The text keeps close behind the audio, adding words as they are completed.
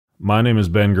My name is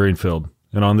Ben Greenfield,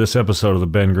 and on this episode of the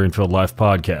Ben Greenfield Life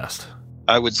Podcast,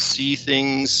 I would see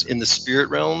things in the spirit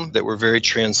realm that were very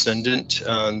transcendent,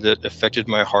 that affected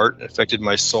my heart, affected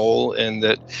my soul, and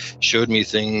that showed me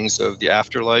things of the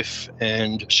afterlife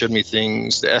and showed me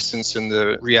things, the essence and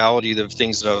the reality of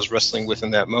things that I was wrestling with in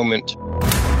that moment.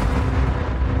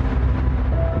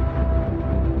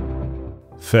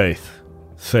 faith,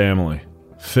 family,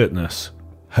 fitness,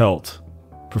 health,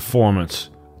 performance,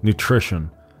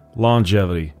 nutrition,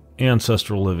 longevity,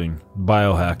 ancestral living,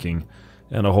 biohacking,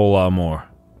 and a whole lot more.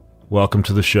 Welcome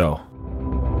to the show.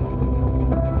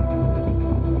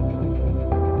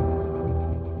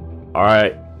 All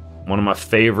right, one of my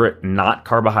favorite not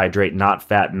carbohydrate, not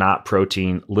fat, not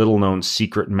protein, little known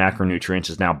secret macronutrients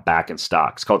is now back in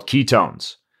stock. It's called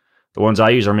ketones. The ones I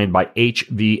use are made by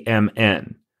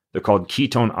HVMN. They're called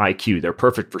Ketone IQ. They're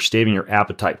perfect for staving your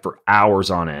appetite for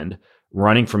hours on end,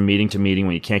 running from meeting to meeting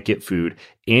when you can't get food,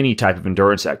 any type of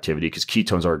endurance activity, because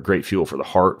ketones are a great fuel for the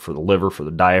heart, for the liver, for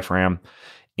the diaphragm.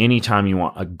 Anytime you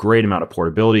want a great amount of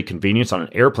portability, convenience on an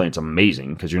airplane, it's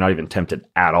amazing because you're not even tempted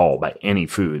at all by any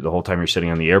food the whole time you're sitting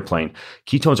on the airplane.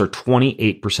 Ketones are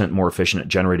 28% more efficient at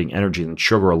generating energy than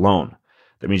sugar alone.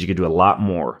 That means you can do a lot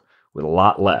more with a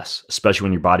lot less, especially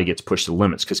when your body gets pushed to the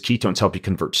limits, because ketones help you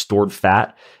convert stored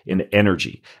fat into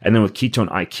energy. And then with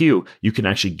Ketone IQ, you can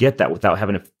actually get that without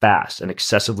having to fast and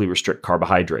excessively restrict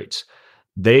carbohydrates.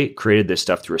 They created this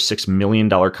stuff through a $6 million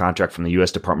contract from the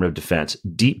U.S. Department of Defense,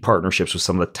 deep partnerships with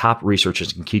some of the top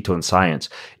researchers in ketone science.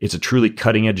 It's a truly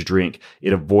cutting-edge drink.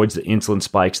 It avoids the insulin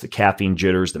spikes, the caffeine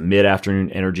jitters, the mid-afternoon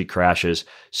energy crashes.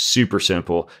 Super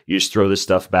simple. You just throw this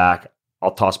stuff back.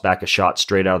 I'll toss back a shot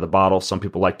straight out of the bottle. Some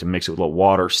people like to mix it with a little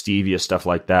water, stevia, stuff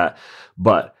like that.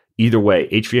 But either way,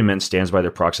 HVMN stands by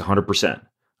their products 100%. All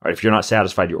right, if you're not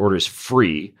satisfied, your order is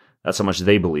free. That's how much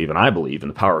they believe, and I believe in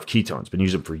the power of ketones. Been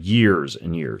using them for years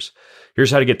and years.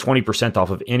 Here's how to get 20% off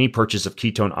of any purchase of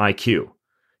Ketone IQ.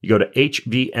 You go to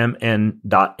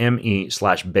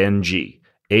hvmn.me/BenG.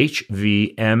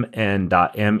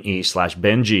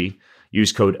 hvmn.me/BenG.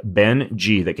 Use code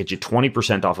BENG that gets you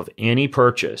 20% off of any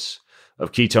purchase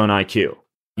of Ketone IQ.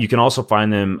 You can also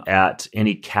find them at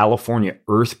any California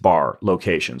Earth Bar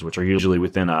locations, which are usually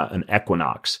within an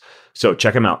Equinox. So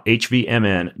check them out,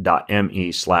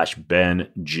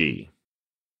 hvmn.me/BenG.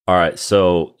 All right,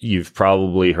 so you've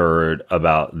probably heard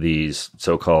about these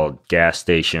so-called gas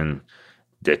station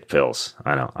dick pills.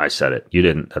 I know, I said it. You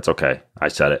didn't. That's okay. I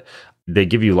said it. They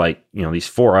give you these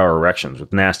 4-hour erections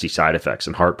with nasty side effects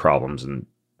and heart problems and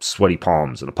sweaty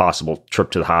palms and a possible trip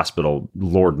to the hospital.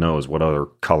 Lord knows what other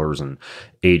colors and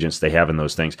agents they have in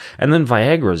those things. And then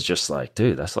Viagra is just like,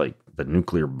 dude, that's like the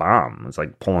nuclear bomb. It's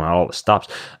like pulling out all the stops.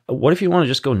 What if you want to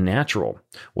just go natural?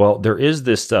 Well, there is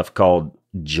this stuff called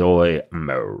Joy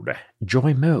Mode.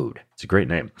 Joy Mode. It's a great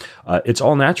name. It's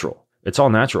all natural. It's all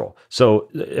natural. So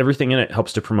everything in it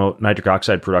helps to promote nitric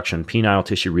oxide production, penile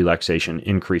tissue relaxation,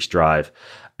 increased drive,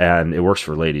 and it works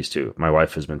for ladies too. My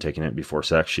wife has been taking it before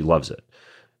sex. She loves it.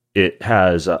 It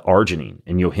has arginine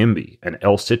and yohimbe and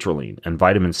L-citrulline and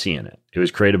vitamin C in it. It was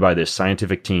created by this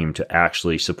scientific team to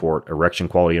actually support erection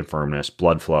quality and firmness,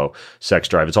 blood flow, sex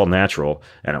drive. It's all natural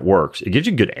and it works. It gives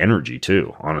you good energy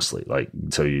too, honestly.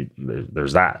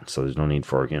 There's that. So there's no need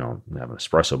for, have an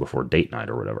espresso before date night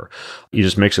or whatever. You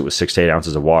just mix it with 6 to 8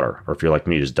 ounces of water. Or if you're like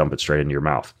me, just dump it straight into your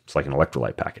mouth. It's like an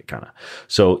electrolyte packet kind of.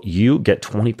 So you get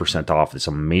 20% off this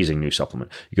amazing new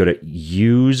supplement. You go to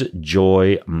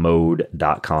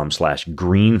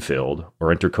usejoymode.com/Greenfield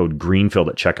or enter code Greenfield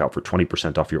at checkout for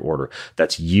 20% off your order.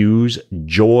 That's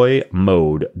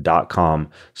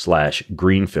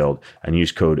usejoymode.com/Greenfield and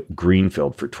use code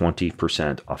Greenfield for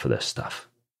 20% off of this stuff.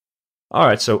 All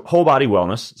right, so whole body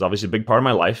wellness is obviously a big part of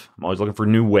my life. I'm always looking for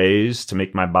new ways to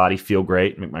make my body feel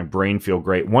great, make my brain feel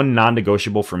great. One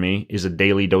non-negotiable for me is a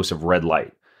daily dose of red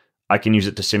light. I can use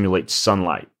it to simulate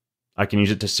sunlight. I can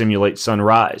use it to simulate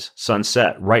sunrise,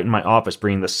 sunset, right in my office,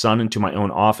 bringing the sun into my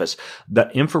own office. The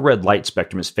infrared light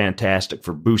spectrum is fantastic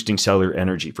for boosting cellular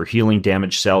energy, for healing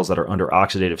damaged cells that are under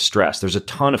oxidative stress. There's a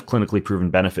ton of clinically proven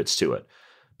benefits to it.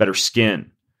 Better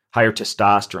skin, higher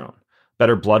testosterone,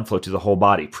 better blood flow to the whole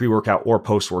body, pre-workout or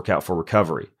post-workout for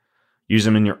recovery. Use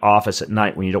them in your office at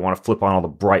night when you don't want to flip on all the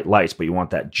bright lights, but you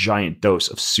want that giant dose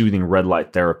of soothing red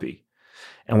light therapy.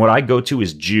 And what I go to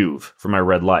is Juve for my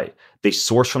red light. They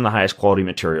source from the highest quality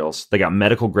materials. They got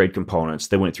medical grade components.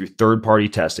 They went through third-party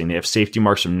testing. They have safety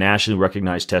marks from nationally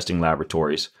recognized testing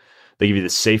laboratories. They give you the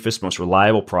safest, most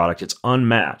reliable product. It's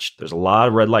unmatched. There's a lot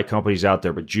of red light companies out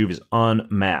there, but Juve is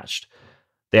unmatched.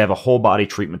 They have a whole body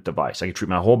treatment device. I can treat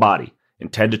my whole body in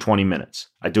 10 to 20 minutes.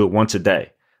 I do it once a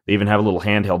day. They even have a little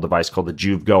handheld device called the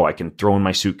Juve Go I can throw in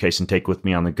my suitcase and take with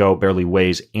me on the go. Barely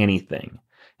weighs anything.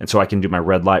 And so I can do my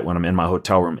red light when I'm in my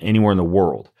hotel room anywhere in the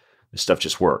world. This stuff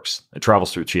just works. It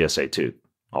travels through TSA too,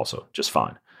 also, just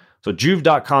fine. So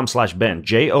Joovv.com/Ben,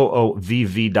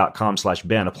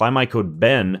 JOOVV.com/Ben. Apply my code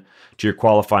BEN to your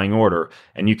qualifying order,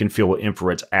 and you can feel what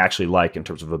infrared's actually like in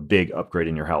terms of a big upgrade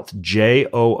in your health.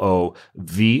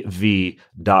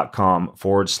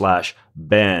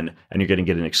 JOOVV.com/Ben, and you're going to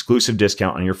get an exclusive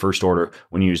discount on your first order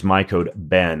when you use my code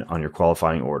BEN on your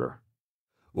qualifying order.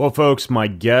 Well, folks, my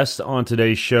guest on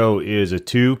today's show is a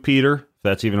two-Peter, if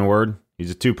that's even a word.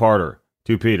 He's a two-parter,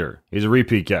 two-Peter. He's a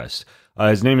repeat guest.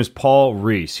 His name is Paul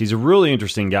Risse. He's a really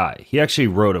interesting guy. He actually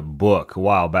wrote a book a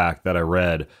while back that I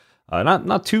read,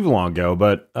 not too long ago,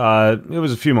 but it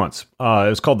was a few months. It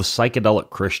was called The Psychedelic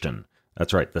Christian.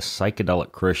 That's right, The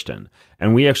Psychedelic Christian.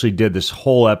 And we actually did this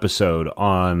whole episode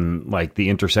on like the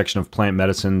intersection of plant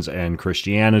medicines and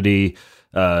Christianity,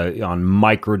 on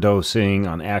microdosing,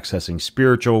 on accessing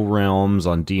spiritual realms,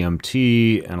 on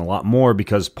DMT, and a lot more,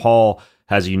 because Paul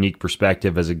has a unique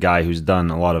perspective as a guy who's done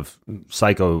a lot of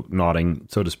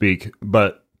psychonauting, so to speak,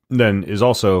 but then is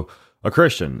also a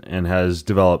Christian and has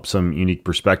developed some unique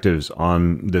perspectives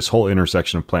on this whole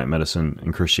intersection of plant medicine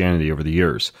and Christianity over the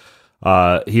years.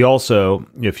 He also,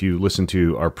 if you listen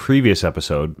to our previous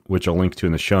episode, which I'll link to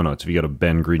in the show notes, if you go to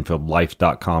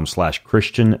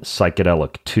bengreenfieldlife.com/Christian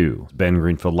Psychedelic 2,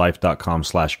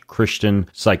 bengreenfieldlife.com/Christian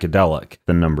Psychedelic,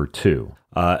 the number 2.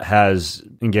 Has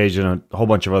engaged in a whole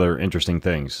bunch of other interesting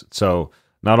things. So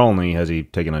not only has he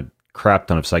taken a crap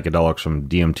ton of psychedelics from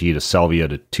DMT to salvia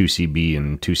to 2CB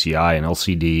and 2CI and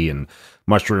LCD and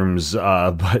mushrooms,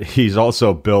 but he's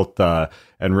also built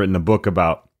and written a book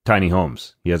about tiny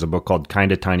homes. He has a book called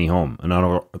Kinda Tiny Home, an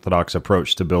unorthodox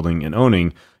approach to building and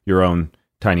owning your own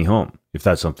tiny home. If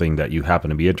that's something that you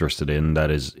happen to be interested in,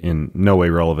 that is in no way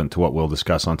relevant to what we'll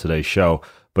discuss on today's show,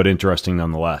 but interesting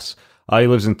nonetheless. He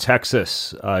lives in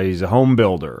Texas. He's a home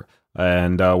builder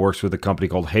and works with a company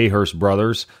called Hayhurst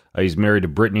Brothers. He's married to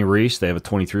Brittany Risse. They have a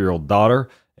 23-year-old daughter,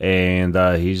 and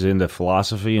he's into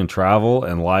philosophy and travel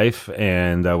and life.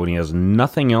 And when he has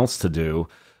nothing else to do,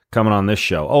 coming on this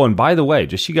show. Oh, and by the way,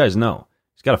 just so you guys know,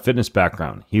 he's got a fitness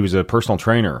background. He was a personal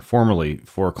trainer formerly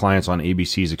for clients on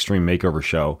ABC's Extreme Makeover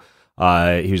show.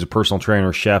 He was a personal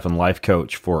trainer, chef, and life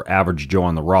coach for Average Joe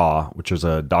on the Raw, which is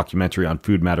a documentary on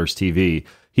Food Matters TV.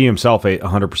 He himself ate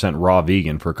 100% raw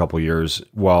vegan for a couple years,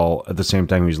 while at the same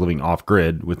time he was living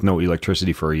off-grid with no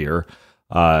electricity for a year.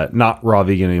 Not raw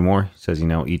vegan anymore. He says he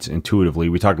now eats intuitively.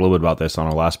 We talked a little bit about this on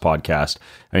our last podcast,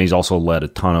 and he's also led a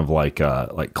ton of like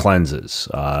cleanses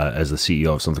as the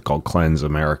CEO of something called Cleanse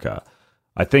America.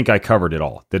 I think I covered it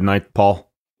all, didn't I, Paul?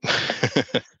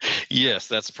 Yes,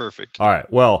 that's perfect. All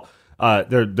right. Well,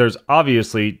 there's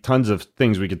obviously tons of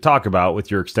things we could talk about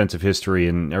with your extensive history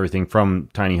and everything from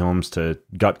tiny homes to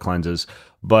gut cleanses.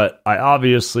 But I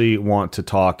obviously want to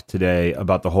talk today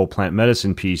about the whole plant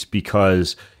medicine piece,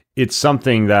 because it's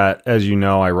something that, as you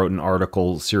know, I wrote an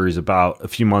article series about a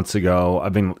few months ago.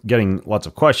 I've been getting lots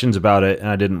of questions about it, and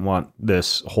I didn't want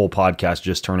this whole podcast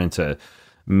just turn into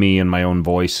me and my own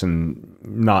voice and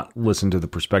not listen to the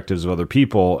perspectives of other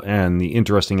people and the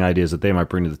interesting ideas that they might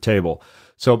bring to the table.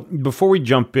 So before we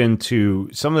jump into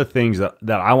some of the things that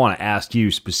I want to ask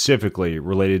you specifically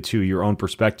related to your own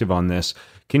perspective on this,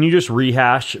 can you just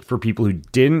rehash for people who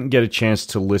didn't get a chance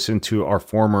to listen to our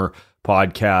former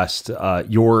podcast,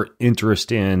 your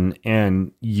interest in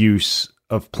and use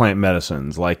of plant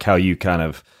medicines, like how you kind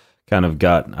of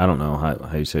got, I don't know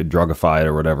how you say, drugified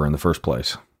or whatever in the first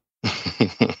place?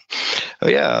 Oh,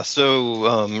 yeah.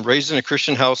 So raised in a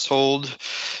Christian household,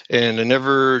 and I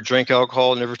never drank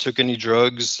alcohol, never took any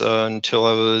drugs until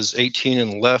I was 18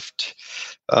 and left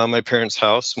my parents'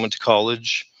 house and went to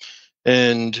college.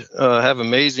 And I have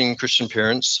amazing Christian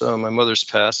parents. My mother's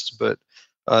passed, but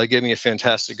they gave me a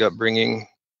fantastic upbringing.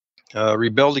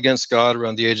 Rebelled against God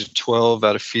around the age of 12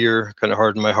 out of fear, kind of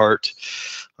hardened my heart.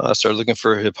 Started looking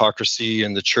for hypocrisy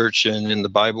in the church and in the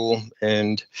Bible.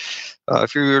 And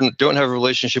if you don't have a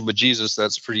relationship with Jesus,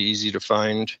 that's pretty easy to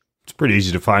find. It's pretty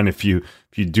easy to find if you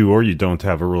do or you don't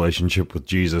have a relationship with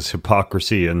Jesus.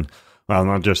 Hypocrisy and, well,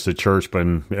 not just the church, but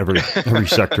in every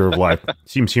sector of life. It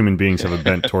seems human beings have a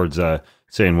bent towards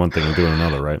saying one thing and doing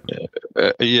another, right?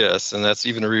 Yes, and that's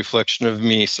even a reflection of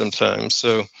me sometimes.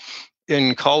 So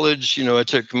in college, I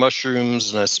took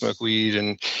mushrooms and I smoked weed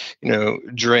and,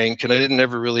 drank. And I didn't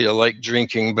ever really like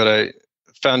drinking, but I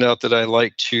found out that I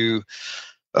like to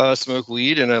smoke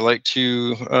weed and I like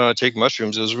to take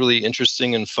mushrooms. It was really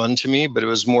interesting and fun to me, but it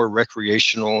was more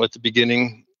recreational at the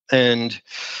beginning. And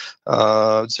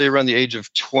I'd say around the age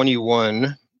of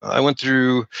 21, I went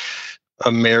through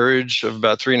a marriage of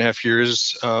about 3.5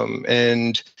 years,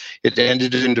 and it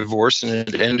ended in divorce, and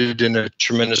it ended in a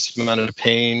tremendous amount of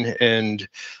pain, and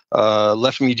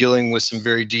left me dealing with some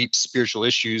very deep spiritual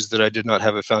issues that I did not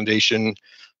have a foundation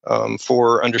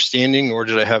for understanding, nor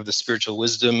did I have the spiritual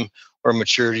wisdom or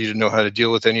maturity to know how to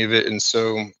deal with any of it. And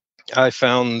so I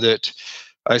found that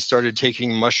I started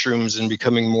taking mushrooms and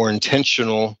becoming more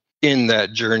intentional in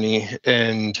that journey.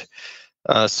 And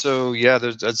so, yeah,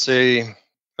 I'd say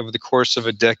over the course of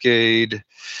a decade,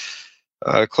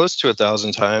 close to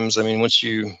 1,000 times. I mean, once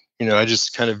I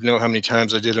just kind of know how many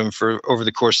times I did them for over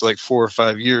the course of like 4 or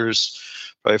 5 years,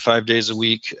 probably 5 days a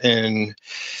week. And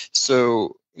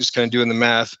so just kind of doing the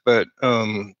math, but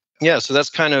yeah, so that's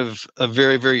kind of a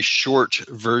very, very short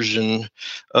version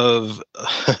of,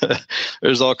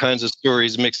 there's all kinds of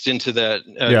stories mixed into that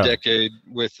decade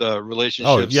with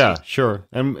relationships. Oh, yeah, sure.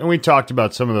 And we talked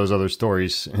about some of those other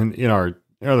stories in our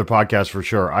other podcast for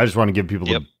sure. I just want to give people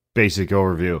the basic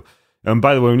overview. And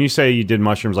by the way, when you say you did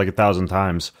mushrooms like 1,000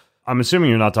 times, I'm assuming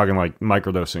you're not talking like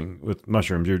microdosing with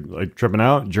mushrooms. You're like tripping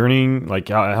out, journeying. Like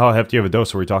how hefty of a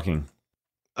dose are we talking?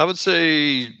 I would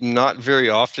say not very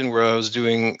often where I was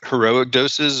doing heroic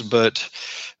doses, but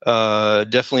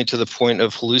definitely to the point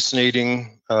of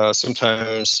hallucinating.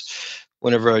 Sometimes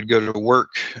whenever I'd go to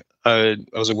work, I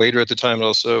was a waiter at the time,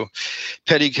 also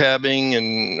pedicabbing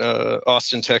in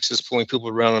Austin, Texas, pulling people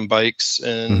around on bikes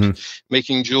and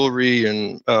making jewelry.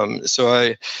 And so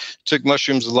I took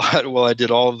mushrooms a lot while I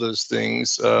did all of those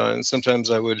things. And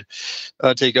sometimes I would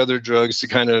take other drugs to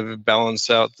kind of balance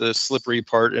out the slippery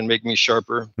part and make me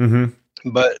sharper.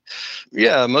 But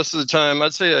yeah, most of the time,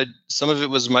 I'd say some of it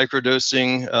was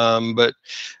microdosing, but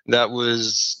that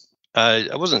was...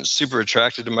 I wasn't super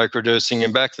attracted to microdosing,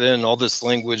 and back then all this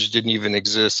language didn't even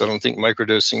exist. I don't think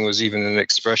microdosing was even an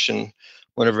expression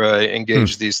whenever I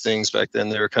engaged these things back then.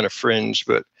 They were kind of fringe,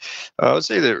 but I would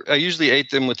say that I usually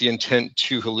ate them with the intent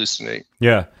to hallucinate.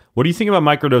 Yeah. What do you think about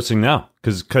microdosing now?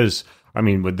 Because I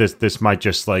mean, with this might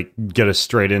just like get us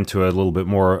straight into a little bit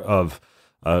more of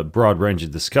a broad range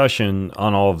of discussion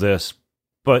on all of this.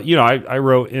 But, I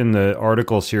wrote in the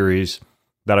article series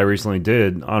that I recently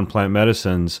did on plant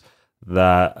medicines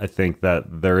that I think that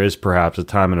there is perhaps a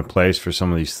time and a place for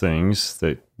some of these things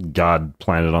that God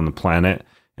planted on the planet.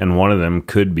 And one of them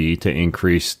could be to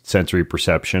increase sensory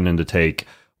perception and to take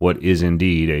what is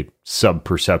indeed a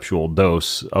sub-perceptual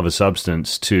dose of a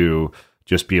substance to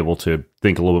just be able to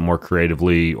think a little bit more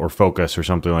creatively or focus or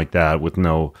something like that with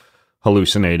no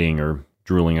hallucinating or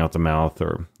drooling out the mouth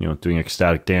or, doing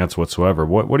ecstatic dance whatsoever.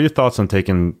 What are your thoughts on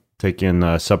taking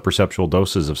sub-perceptual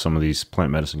doses of some of these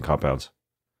plant medicine compounds?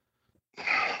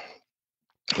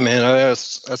 Man,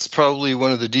 that's probably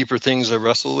one of the deeper things I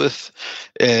wrestle with,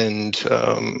 and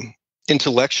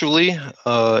intellectually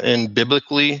and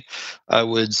biblically, I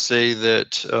would say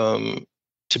that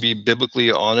to be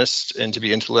biblically honest and to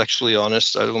be intellectually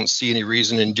honest, I don't see any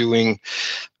reason in doing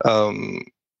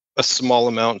a small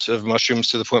amount of mushrooms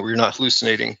to the point where you're not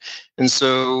hallucinating. And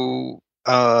so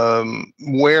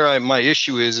where my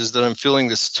issue is that I'm feeling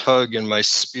this tug in my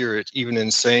spirit, even in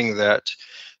saying that,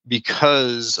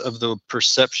 because of the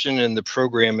perception and the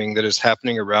programming that is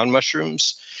happening around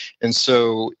mushrooms. And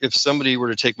so if somebody were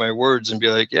to take my words and be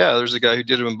like, yeah, there's a guy who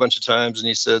did them a bunch of times and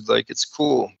he said like it's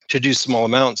cool to do small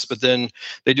amounts, but then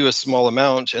they do a small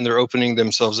amount and they're opening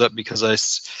themselves up because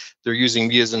they're using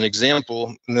me as an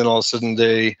example, and then all of a sudden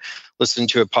they listen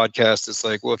to a podcast that's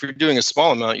like, well, if you're doing a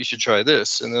small amount, you should try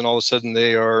this. And then all of a sudden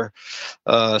they are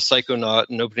psychonaut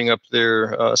and opening up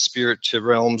their spirit to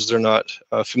realms they're not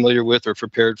familiar with or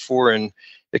prepared for. And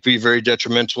it can be very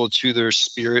detrimental to their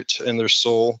spirit and their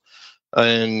soul.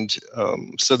 And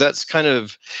so that's kind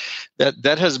of,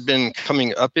 that has been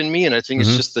coming up in me. And I think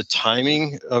it's just the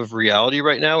timing of reality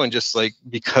right now. And just like,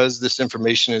 because this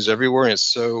information is everywhere and it's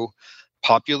so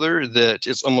popular that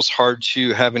it's almost hard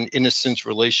to have an innocent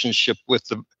relationship with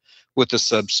the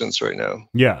substance right now.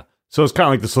 Yeah. So it's kind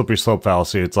of like the slippery slope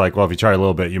fallacy. It's like, well, if you try a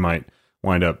little bit, you might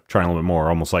wind up trying a little bit more,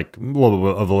 almost like a little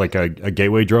bit of like a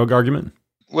gateway drug argument.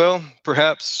 Well,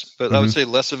 perhaps, but I would say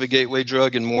less of a gateway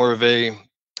drug and more of a,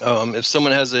 if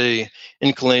someone has a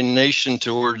inclination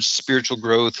towards spiritual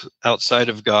growth outside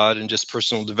of God and just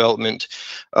personal development,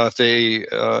 if they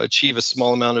achieve a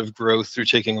small amount of growth through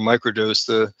taking a microdose,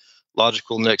 the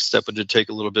logical next step would to take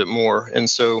a little bit more. And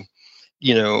so,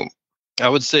 I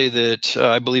would say that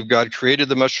I believe God created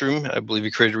the mushroom. I believe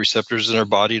he created receptors in our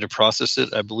body to process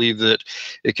it. I believe that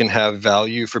it can have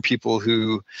value for people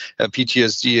who have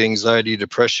PTSD, anxiety,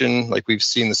 depression, like we've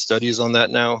seen the studies on that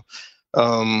now.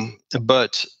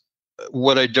 But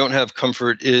what I don't have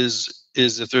comfort is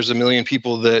is if there's 1 million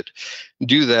people that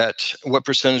do that, what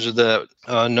percentage of that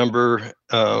number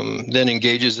then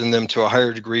engages in them to a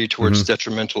higher degree towards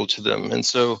detrimental to them? And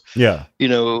so,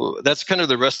 that's kind of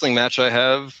the wrestling match I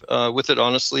have with it,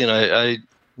 honestly. And I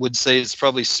would say it's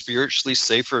probably spiritually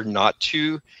safer not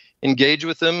to engage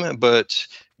with them, but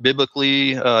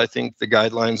biblically, I think the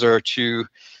guidelines are to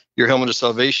your helmet of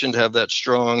salvation, to have that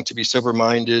strong, to be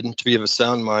sober-minded, to be of a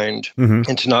sound mind,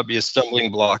 and to not be a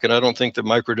stumbling block. And I don't think that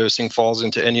microdosing falls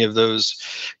into any of those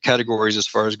categories as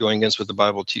far as going against what the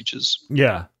Bible teaches.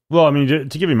 Yeah. Well, I mean,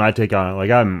 to give you my take on it,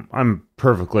 like I'm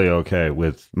perfectly okay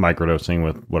with microdosing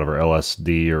with whatever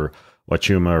LSD or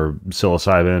wachuma or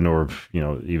psilocybin or,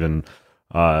 even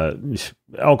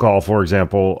alcohol, for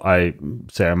example. I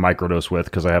say I microdose with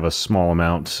because I have a small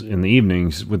amount in the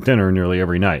evenings with dinner nearly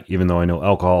every night, even though I know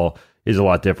alcohol is a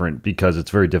lot different because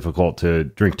it's very difficult to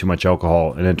drink too much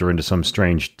alcohol and enter into some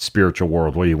strange spiritual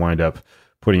world where you wind up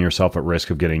putting yourself at risk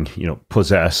of getting,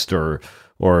 possessed or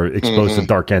exposed to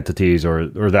dark entities or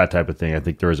that type of thing. I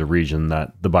think there is a reason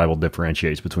that the Bible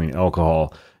differentiates between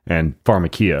alcohol and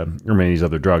pharmakia or many of these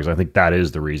other drugs. I think that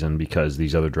is the reason, because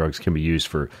these other drugs can be used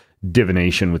for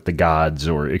divination with the gods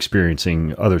or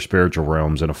experiencing other spiritual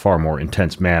realms in a far more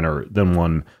intense manner than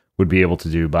one would be able to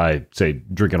do by, say,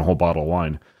 drinking a whole bottle of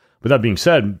wine. But that being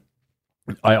said,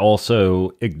 I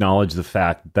also acknowledge the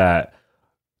fact that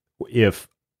if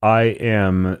I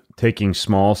am taking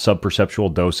small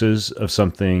subperceptual doses of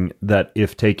something that,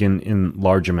 if taken in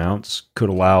large amounts, could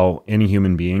allow any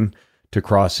human being to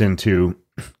cross into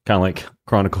kind of like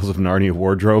Chronicles of Narnia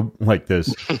wardrobe, like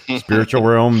this spiritual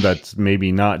realm that's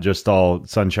maybe not just all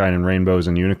sunshine and rainbows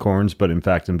and unicorns, but in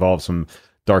fact involves some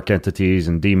dark entities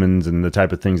and demons and the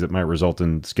type of things that might result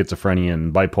in schizophrenia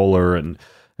and bipolar and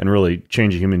really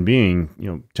change a human being,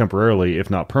 temporarily, if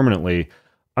not permanently.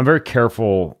 I'm very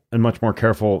careful, and much more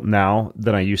careful now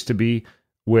than I used to be,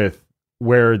 with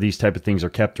where these type of things are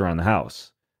kept around the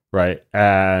house, right?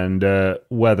 And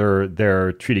whether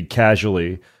they're treated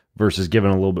casually versus given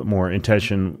a little bit more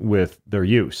intention with their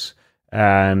use,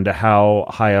 and how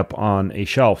high up on a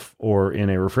shelf or in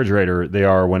a refrigerator they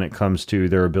are when it comes to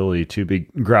their ability to be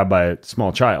grabbed by a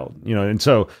small child, And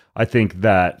so I think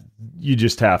that you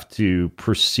just have to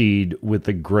proceed with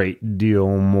a great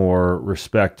deal more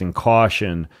respect and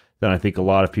caution than I think a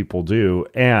lot of people do.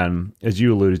 And as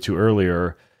you alluded to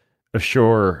earlier,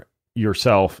 assure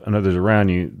yourself and others around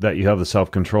you that you have the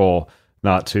self-control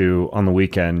not to, on the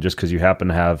weekend, just because you happen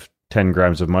to have 10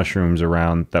 grams of mushrooms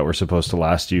around that were supposed to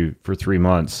last you for 3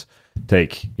 months,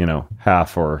 take,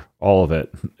 half or all of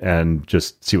it and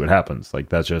just see what happens. Like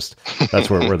that's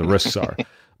where the risks are.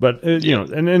 But,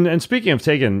 and speaking of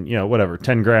taking,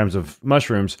 10 grams of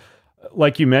mushrooms,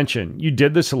 like you mentioned, you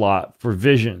did this a lot for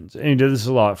visions, and you did this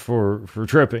a lot for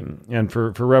tripping and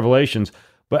for revelations.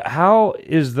 But how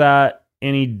is that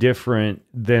any different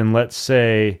than, let's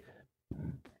say,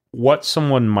 what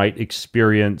someone might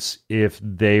experience if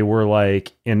they were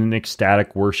like in an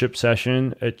ecstatic worship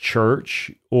session at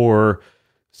church, or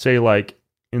say like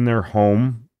in their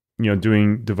home,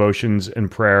 doing devotions and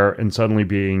prayer and suddenly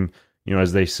being,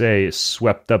 as they say,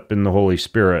 swept up in the Holy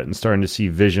Spirit and starting to see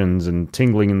visions and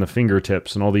tingling in the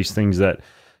fingertips and all these things that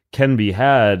can be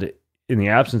had in the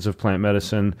absence of plant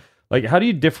medicine. Like, how do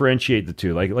you differentiate the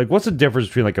two? Like what's the difference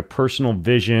between like a personal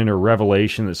vision or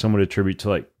revelation that someone would attribute to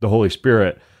like the Holy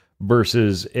Spirit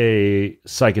versus a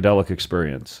psychedelic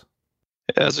experience?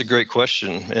 Yeah, that's a great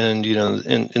question. And,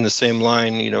 in the same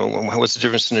line, what's the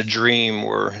difference in a dream,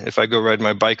 or if I go ride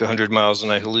my bike 100 miles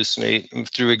and I hallucinate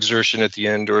through exertion at the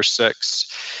end, or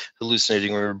sex,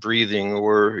 hallucinating, or breathing,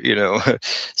 or,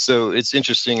 so it's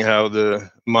interesting how the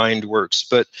mind works.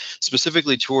 But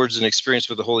specifically towards an experience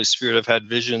with the Holy Spirit, I've had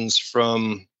visions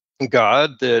from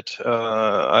God that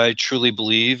I truly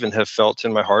believe and have felt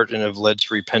in my heart, and have led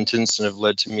to repentance, and have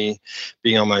led to me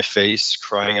being on my face,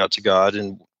 crying out to God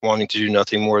and wanting to do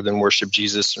nothing more than worship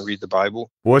Jesus and read the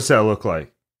Bible. What's that look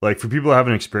like? Like, for people who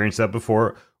haven't experienced that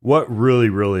before, what really,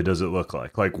 really does it look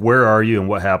like? Like, where are you and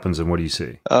what happens and what do you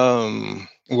see?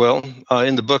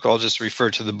 In the book, I'll just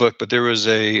refer to the book, but there was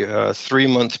a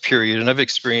 3-month period, and I've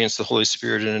experienced the Holy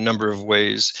Spirit in a number of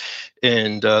ways.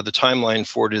 And the timeline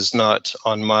for it is not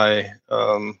on my,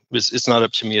 it's not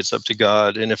up to me, it's up to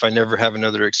God. And if I never have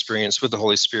another experience with the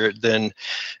Holy Spirit, then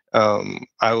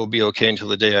I will be okay until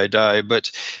the day I die.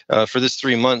 But for this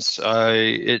 3 months,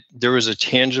 there was a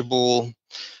tangible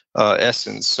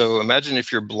essence. So imagine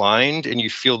if you're blind and you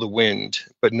feel the wind,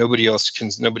 but nobody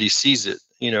sees it.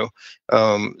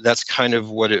 That's kind of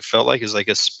what it felt like, is like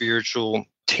a spiritual,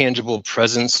 tangible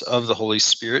presence of the Holy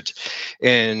Spirit.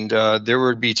 And there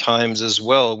would be times as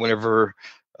well whenever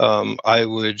I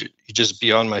would just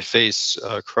be on my face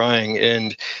crying,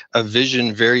 and a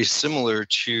vision very similar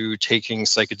to taking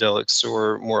psychedelics,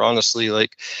 or more honestly,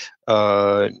 like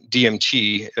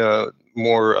DMT,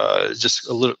 more just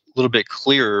a little bit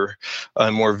clearer,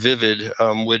 more vivid,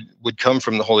 would come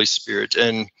from the Holy Spirit.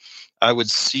 And I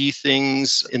would see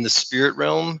things in the spirit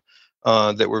realm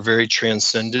that were very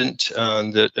transcendent,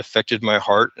 that affected my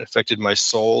heart, affected my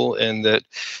soul, and that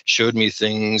showed me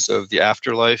things of the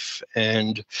afterlife,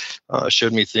 and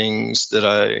showed me things that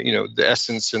the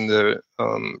essence and the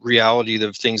reality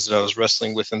of things that I was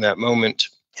wrestling with in that moment.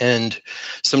 And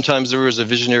sometimes there was a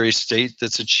visionary state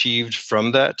that's achieved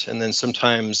from that, and then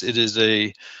sometimes it is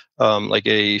like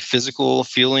a physical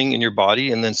feeling in your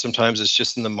body, and then sometimes it's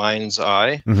just in the mind's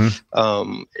eye.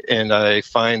 And I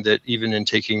find that even in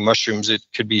taking mushrooms, it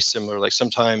could be similar. Like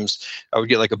sometimes I would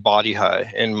get like a body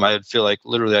high, and I'd feel like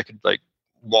literally I could like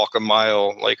walk a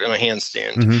mile like on a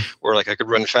handstand, or like I could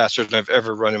run faster than I've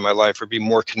ever run in my life, or be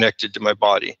more connected to my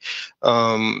body.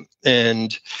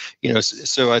 And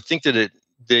so I think that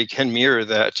they can mirror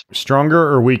that. Stronger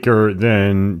or weaker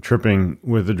than tripping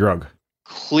with the drug?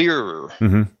 Clearer.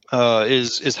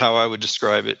 Is how I would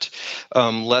describe it.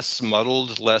 Less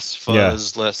muddled, less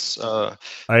fuzz, less.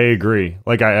 I agree.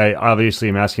 Like I obviously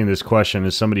am asking this question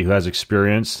as somebody who has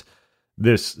experienced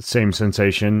this same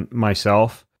sensation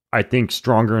myself. I think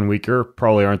stronger and weaker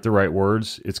probably aren't the right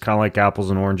words. It's kind of like apples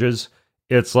and oranges.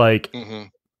 It's like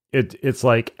it's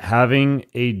like having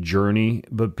a journey,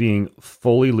 but being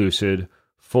fully lucid,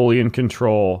 fully in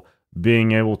control,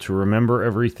 being able to remember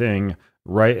everything,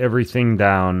 write everything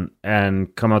down,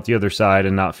 and come out the other side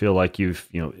and not feel like you've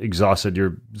exhausted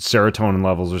your serotonin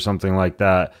levels or something like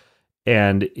that.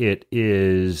 And it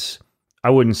is, I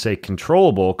wouldn't say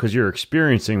controllable, because you're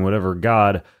experiencing whatever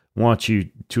God wants you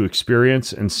to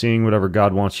experience and seeing whatever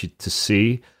God wants you to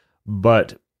see,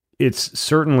 but it's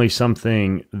certainly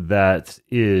something that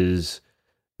is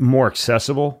more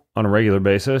accessible on a regular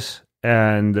basis,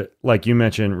 and like you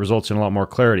mentioned, results in a lot more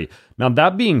clarity. Now,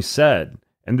 that being said,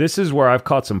 and this is where I've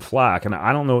caught some flack, and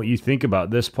I don't know what you think about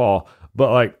this, Paul,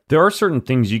 but like there are certain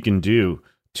things you can do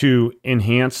to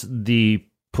enhance the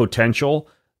potential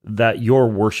that your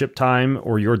worship time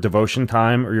or your devotion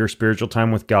time or your spiritual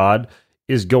time with God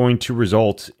is going to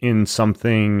result in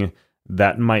something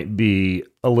that might be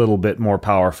a little bit more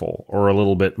powerful, or a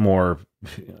little bit more,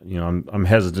 I'm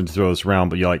hesitant to throw this around,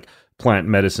 but you like plant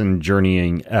medicine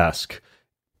journeying-esque.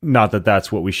 Not that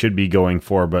that's what we should be going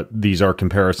for, but these are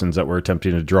comparisons that we're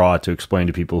attempting to draw to explain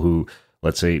to people who,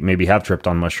 let's say, maybe have tripped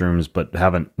on mushrooms, but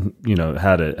haven't,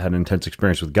 had an intense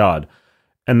experience with God.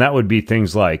 And that would be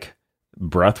things like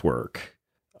breath work,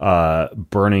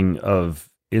 burning of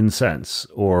incense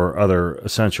or other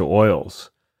essential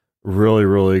oils, really,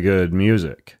 really good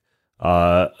music,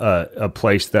 a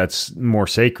place that's more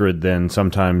sacred than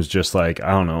sometimes just like,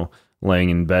 I don't know,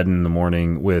 laying in bed in the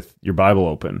morning with your Bible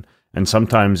open. And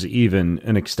sometimes even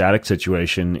an ecstatic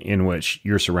situation in which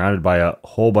you're surrounded by a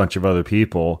whole bunch of other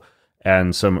people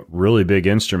and some really big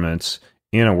instruments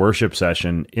in a worship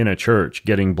session in a church,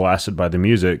 getting blasted by the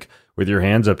music with your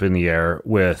hands up in the air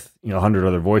with 100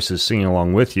 other voices singing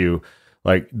along with you.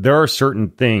 Like, there are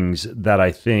certain things that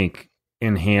I think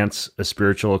enhance a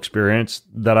spiritual experience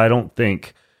that I don't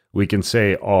think we can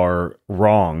say are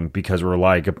wrong because we're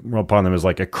like upon them as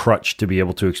like a crutch to be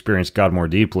able to experience God more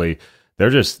deeply.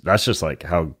 That's just like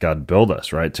how God built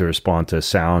us, right? To respond to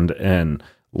sound and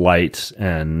light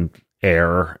and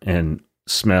air and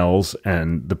smells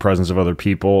and the presence of other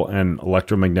people and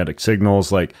electromagnetic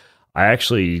signals. Like, I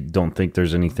actually don't think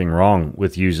there's anything wrong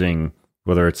with using,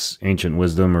 whether it's ancient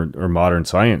wisdom or modern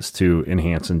science, to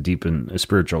enhance and deepen a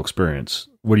spiritual experience.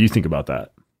 What do you think about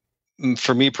that?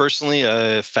 For me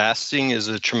personally, fasting is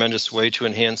a tremendous way to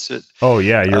enhance it. Oh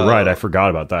yeah, you're right. I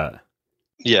forgot about that.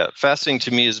 Yeah, fasting to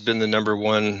me has been the number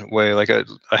one way. Like I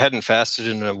hadn't fasted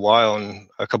in a while, and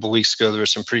a couple of weeks ago there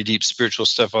was some pretty deep spiritual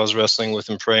stuff I was wrestling with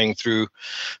and praying through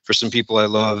for some people I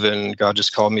love, and God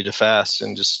just called me to fast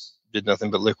and just did nothing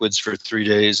but liquids for 3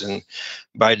 days. And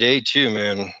by day 2,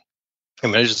 man,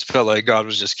 I just felt like God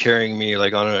was just carrying me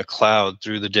like on a cloud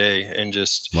through the day, and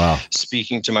just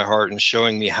speaking to my heart and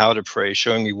showing me how to pray,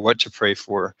 showing me what to pray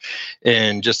for,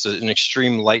 and just an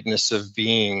extreme lightness of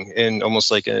being, and almost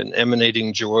like an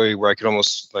emanating joy where I could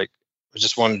almost like, I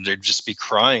just wanted to just be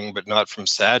crying, but not from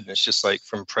sadness, just like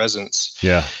from presence.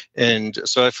 Yeah. And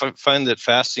so I find that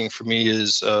fasting for me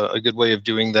is a good way of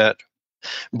doing that.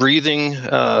 Breathing,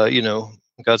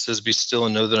 God says, be still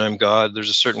and know that I'm God. There's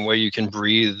a certain way you can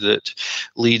breathe that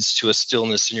leads to a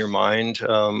stillness in your mind.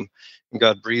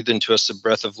 God breathed into us a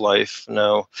breath of life.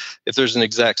 Now, if there's an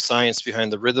exact science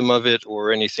behind the rhythm of it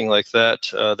or anything like that,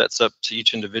 that's up to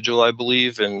each individual, I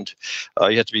believe. And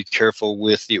you have to be careful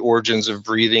with the origins of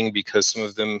breathing, because some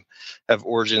of them have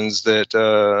origins that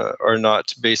are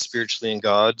not based spiritually in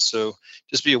God. So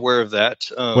just be aware of that.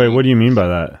 Wait, what do you mean by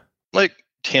that? Like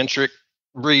tantric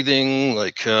breathing,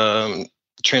 like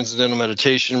transcendental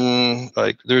meditation.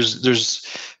 Like there's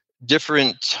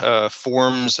different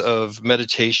forms of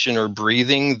meditation or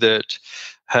breathing that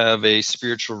have a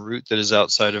spiritual root that is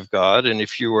outside of God. And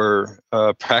if you are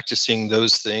practicing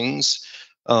those things,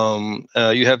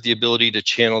 you have the ability to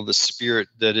channel the spirit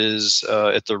that is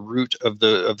at the root of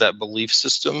that belief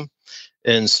system.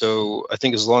 And so I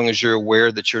think as long as you're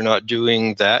aware that you're not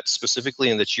doing that specifically,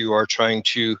 and that you are trying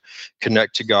to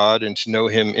connect to God and to know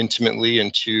him intimately,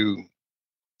 and to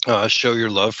show your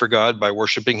love for God by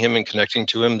worshiping him and connecting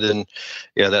to him, then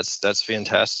yeah, that's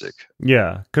fantastic.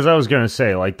 Yeah, because I was going to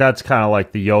say, like, that's kind of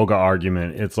like the yoga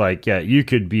argument. It's like, yeah, you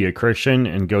could be a Christian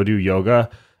and go do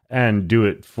yoga and do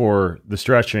it for the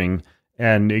stretching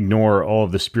and ignore all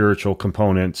of the spiritual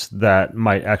components that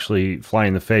might actually fly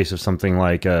in the face of something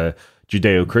like a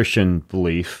Judeo-Christian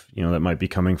belief, that might be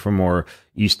coming from more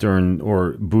Eastern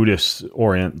or Buddhist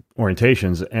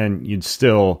orientations, and you'd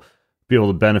still be able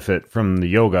to benefit from the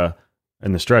yoga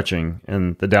and the stretching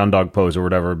and the down dog pose or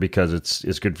whatever, because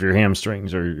it's good for your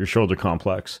hamstrings or your shoulder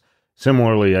complex.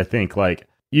 Similarly, I think like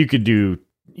you could do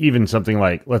even something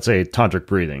like, let's say, tantric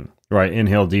breathing, right?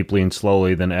 Inhale deeply and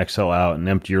slowly, then exhale out and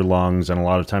empty your lungs. And a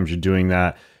lot of times you're doing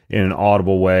that in an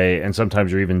audible way. And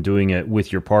sometimes you're even doing it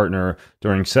with your partner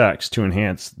during sex to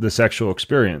enhance the sexual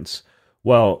experience.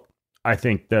 Well, I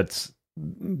think there's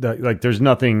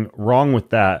nothing wrong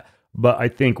with that. But I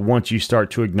think once you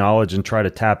start to acknowledge and try to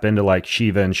tap into like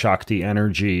Shiva and Shakti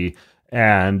energy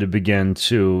and begin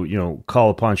to, call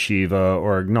upon Shiva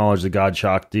or acknowledge the god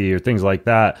Shakti or things like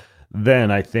that, then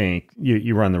I think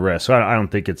you run the risk. So I don't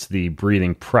think it's the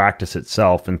breathing practice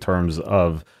itself in terms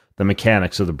of the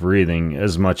mechanics of the breathing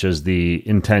as much as the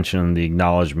intention and the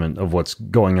acknowledgement of what's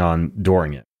going on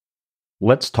during it.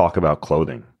 Let's talk about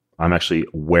clothing. I'm actually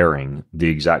wearing the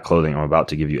exact clothing I'm about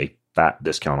to give you a fat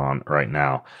discount on right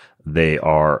now. They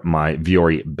are my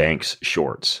Viore Banks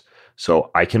shorts.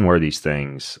 So I can wear these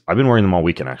things. I've been wearing them all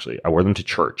weekend, actually. I wear them to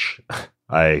church.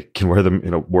 I can wear them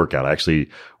in a workout. I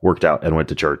actually worked out and went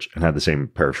to church and had the same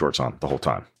pair of shorts on the whole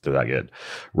time. They're that good.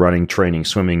 Running, training,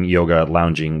 swimming, yoga,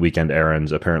 lounging, weekend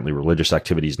errands, apparently religious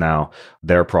activities now.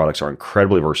 Their products are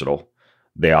incredibly versatile.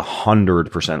 They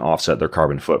 100% offset their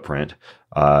carbon footprint,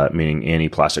 meaning any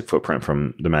plastic footprint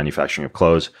from the manufacturing of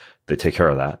clothes. They take care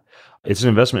of that. It's an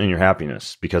investment in your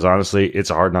happiness, because honestly,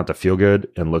 it's hard not to feel good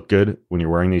and look good when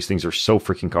you're wearing these things. They're so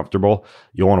freaking comfortable.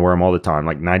 You'll want to wear them all the time.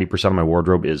 Like 90% of my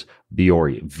wardrobe is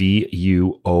Viore,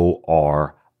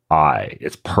 Vuori.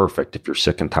 It's perfect if you're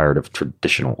sick and tired of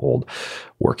traditional old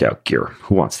workout gear.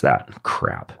 Who wants that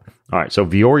crap? All right. So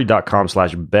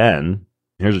Viore.com/Ben.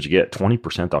 Here's what you get: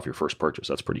 20% off your first purchase.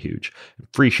 That's pretty huge.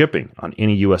 Free shipping on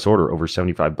any U.S. order over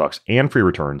 $75 and free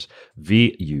returns.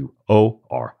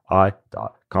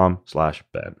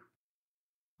 Vuori.com/Ben.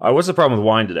 All right, what's the problem with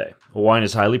wine today? Well, wine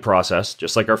is highly processed,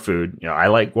 just like our food. I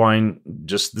like wine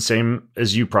just the same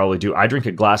as you probably do. I drink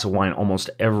a glass of wine almost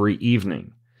every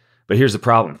evening. But here's the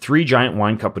problem. 3 giant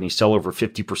wine companies sell over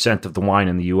 50% of the wine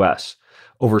in the U.S.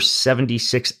 Over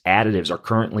 76 additives are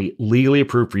currently legally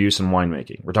approved for use in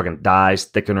winemaking. We're talking dyes,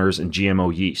 thickeners, and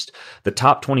GMO yeast. The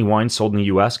top 20 wines sold in the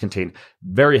U.S. contain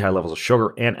very high levels of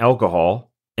sugar and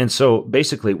alcohol. And so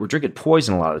basically, we're drinking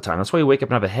poison a lot of the time. That's why you wake up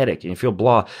and have a headache and you feel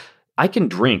blah. I can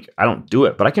drink, I don't do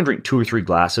it, but I can drink 2 or 3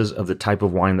 glasses of the type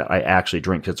of wine that I actually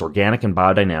drink. It's organic and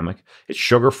biodynamic. It's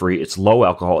sugar-free. It's low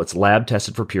alcohol. It's lab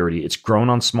tested for purity. It's grown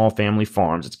on small family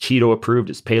farms. It's keto approved.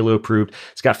 It's paleo approved.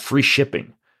 It's got free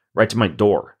shipping right to my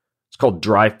door. It's called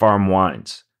Dry Farm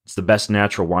Wines. It's the best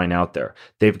natural wine out there.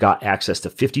 They've got access to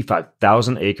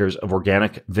 55,000 acres of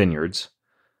organic vineyards.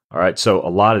 All right, so a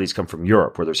lot of these come from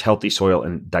Europe, where there's healthy soil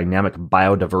and dynamic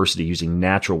biodiversity using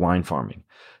natural wine farming.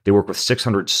 They work with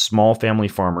 600 small family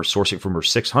farmers, sourcing from over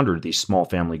 600 of these small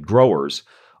family growers,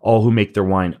 all who make their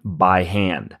wine by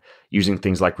hand, using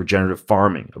things like regenerative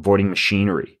farming, avoiding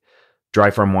machinery.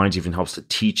 Dry Farm Wines even helps to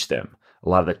teach them a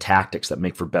lot of the tactics that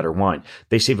make for better wine.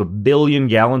 They save 1 billion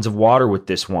gallons of water with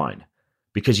this wine,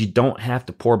 because you don't have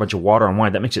to pour a bunch of water on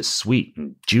wine. That makes it sweet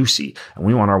and juicy. And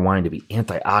we want our wine to be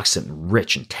antioxidant,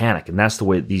 rich, and tannic. And that's the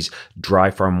way that these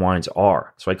Dry Farm wines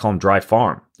are. So I call them Dry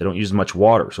Farm. They don't use much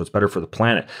water, so it's better for the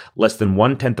planet. Less than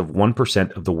 1/10 of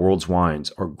 1% of the world's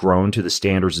wines are grown to the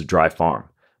standards of Dry Farm.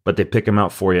 but they pick them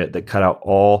out for you. They cut out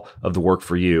all of the work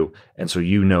for you. And so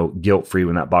you know guilt-free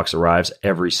when that box arrives,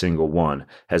 every single one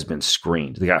has been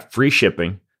screened. They got free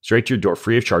shipping straight to your door,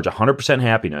 free of charge, 100%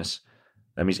 happiness.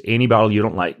 That means any bottle you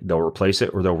don't like, they'll replace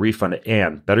it or they'll refund it.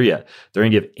 And better yet, they're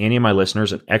going to give any of my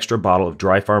listeners an extra bottle of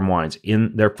Dry Farm wines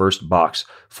in their first box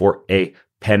for a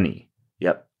penny.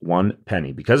 Yep, 1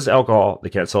 penny. Because it's alcohol, they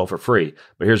can't sell it for free.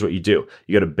 But here's what you do.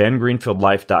 You go to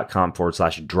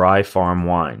bengreenfieldlife.com/dry farm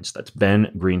wines. That's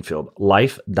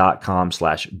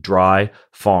bengreenfieldlife.com/dry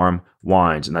farm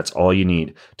wines. And that's all you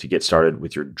need to get started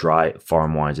with your Dry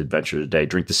Farm Wines adventure today.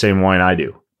 Drink the same wine I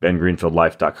do.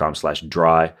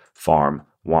 bengreenfieldlife.com/dry farm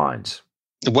wines.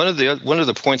 One of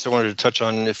the points I wanted to touch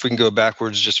on, if we can go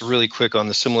backwards just really quick on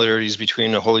the similarities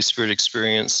between a Holy Spirit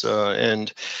experience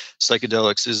and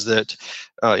psychedelics, is that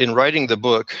in writing the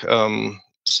book,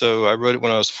 so I wrote it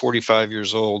when I was 45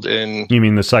 years old. And You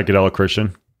mean the Psychedelic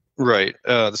Christian? Right,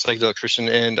 the Psychedelic Christian.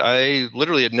 And I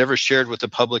literally had never shared with the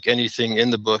public anything in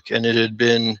the book. And it had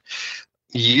been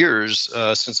years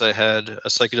since I had a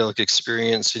psychedelic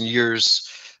experience, and years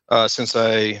since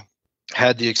I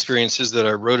had the experiences that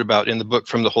I wrote about in the book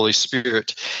from the Holy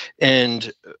Spirit.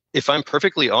 And if I'm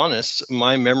perfectly honest,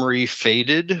 my memory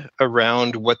faded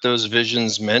around what those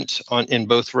visions meant in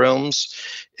both realms.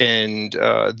 And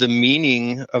the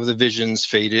meaning of the visions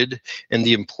faded, and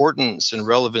the importance and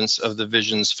relevance of the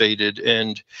visions faded.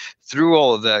 And through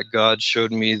all of that, God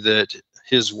showed me that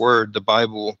His word, the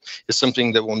Bible, is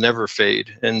something that will never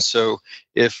fade. And so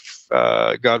if,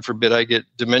 God forbid, I get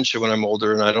dementia when I'm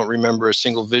older and I don't remember a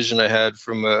single vision I had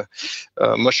from a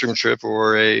mushroom trip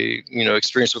or a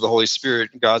experience with the Holy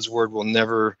Spirit, God's word will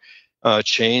never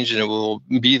change, and it will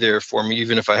be there for me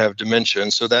even if I have dementia.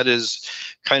 And so that is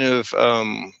kind of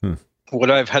what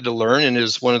I've had to learn, and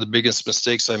is one of the biggest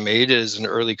mistakes I made as an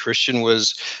early Christian,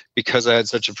 was because I had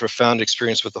such a profound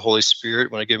experience with the Holy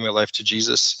Spirit when I gave my life to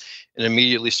Jesus, and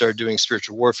immediately started doing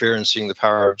spiritual warfare and seeing the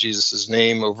power of Jesus'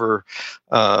 name over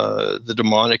the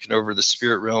demonic and over the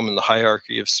spirit realm and the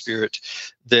hierarchy of spirit,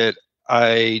 that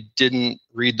I didn't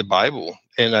read the Bible.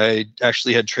 And I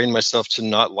actually had trained myself to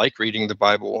not like reading the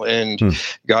Bible. And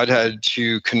God had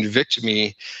to convict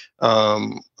me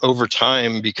over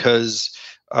time, because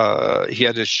He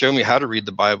had to show me how to read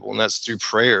the Bible, and that's through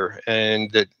prayer,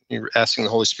 and that you're asking the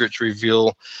Holy Spirit to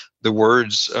reveal the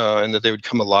words, and that they would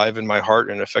come alive in my heart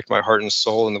and affect my heart and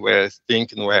soul, and the way I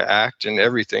think and the way I act and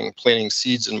everything, planting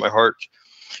seeds in my heart.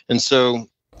 And so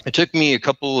it took me a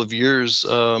couple of years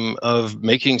of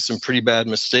making some pretty bad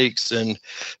mistakes, and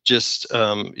just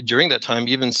during that time,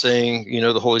 even saying,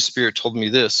 the Holy Spirit told me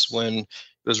this, when it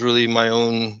was really my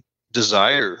own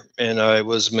desire, and I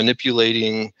was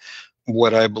manipulating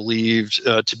what I believed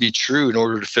to be true in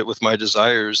order to fit with my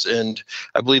desires. And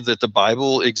I believe that the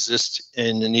Bible exists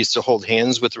and it needs to hold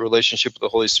hands with the relationship with the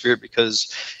Holy Spirit,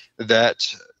 because that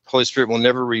Holy Spirit will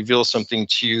never reveal something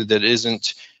to you that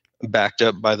isn't backed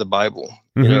up by the Bible.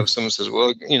 If someone says,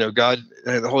 well, God,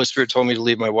 the Holy Spirit told me to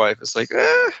leave my wife. It's like,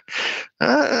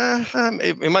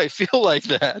 it might feel like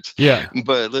that. Yeah.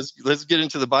 But let's get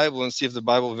into the Bible and see if the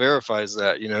Bible verifies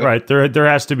that, Right. There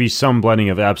has to be some blending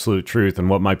of absolute truth and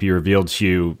what might be revealed to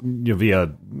you, via,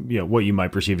 what you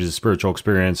might perceive as a spiritual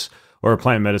experience or a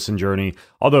plant medicine journey.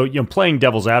 Although, playing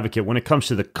devil's advocate, when it comes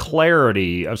to the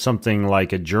clarity of something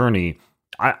like a journey,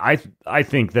 I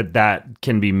think that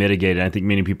can be mitigated. I think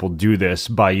many people do this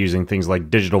by using things like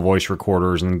digital voice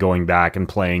recorders and going back and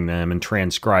playing them and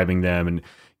transcribing them and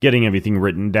getting everything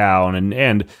written down.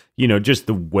 And just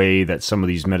the way that some of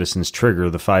these medicines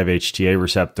trigger the 5-HTA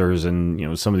receptors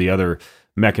and, some of the other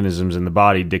mechanisms in the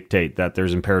body dictate that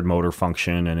there's impaired motor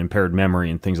function and impaired memory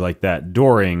and things like that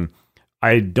during.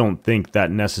 I don't think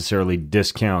that necessarily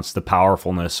discounts the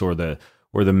powerfulness or the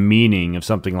meaning of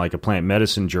something like a plant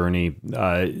medicine journey.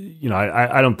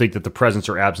 I don't think that the presence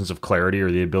or absence of clarity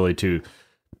or the ability to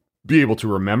be able to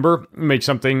remember make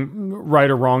something right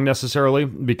or wrong necessarily,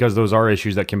 because those are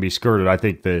issues that can be skirted. I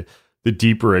think the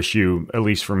deeper issue, at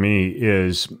least for me,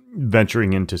 is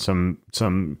venturing into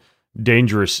some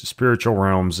dangerous spiritual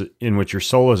realms in which your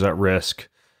soul is at risk,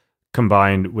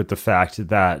 combined with the fact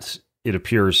that it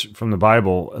appears from the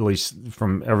Bible, at least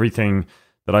from everything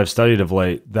that I've studied of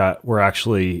late, that we're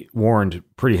actually warned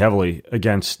pretty heavily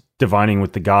against divining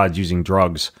with the gods using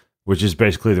drugs, which is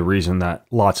basically the reason that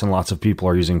lots and lots of people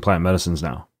are using plant medicines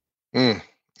now.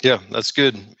 Yeah, that's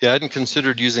good. Yeah, I hadn't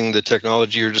considered using the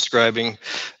technology you're describing.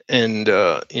 And,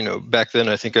 back then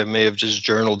I think I may have just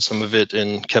journaled some of it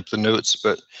and kept the notes,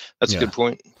 but that's a good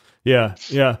point. Yeah.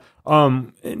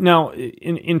 Now,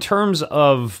 in terms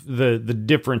of the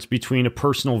difference between a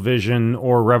personal vision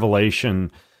or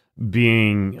revelation,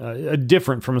 being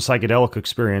different from a psychedelic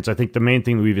experience. I think the main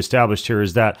thing that we've established here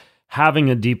is that having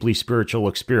a deeply spiritual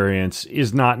experience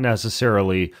is not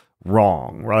necessarily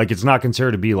wrong, right? Like, it's not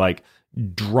considered to be like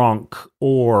drunk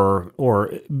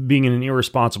or being in an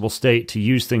irresponsible state to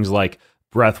use things like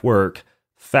breath work,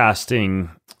 fasting,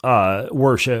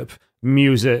 worship,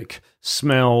 music,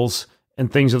 smells,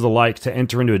 and things of the like to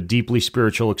enter into a deeply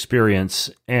spiritual experience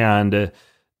and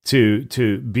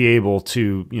to be able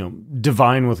to,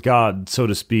 divine with God, so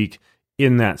to speak,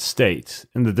 in that state.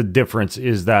 And that the difference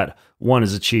is that one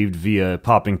is achieved via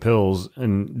popping pills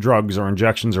and drugs or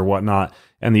injections or whatnot,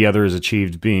 and the other is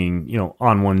achieved being,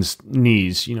 on one's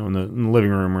knees, in the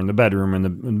living room or in the bedroom or in the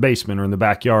basement or in the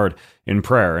backyard in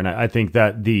prayer. And I think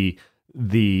that the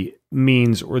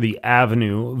means or the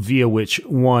avenue via which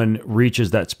one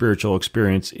reaches that spiritual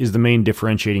experience is the main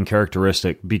differentiating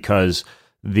characteristic, because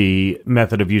the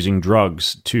method of using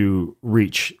drugs to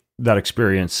reach that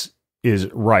experience is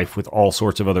rife with all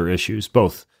sorts of other issues,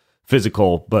 both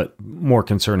physical, but more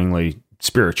concerningly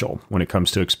spiritual, when it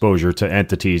comes to exposure to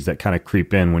entities that kind of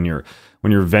creep in when you're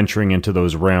venturing into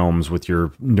those realms with your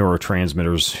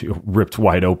neurotransmitters ripped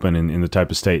wide open in the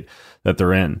type of state that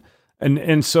they're in.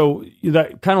 And so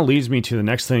that kind of leads me to the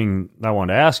next thing I want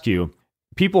to ask you.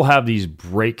 People have these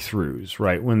breakthroughs,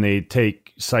 right, when they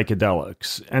take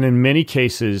psychedelics, and in many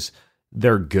cases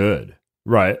they're good,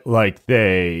 right? Like,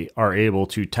 they are able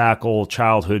to tackle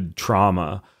childhood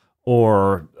trauma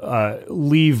or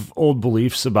leave old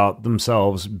beliefs about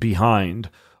themselves behind,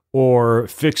 or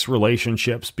fix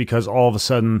relationships because all of a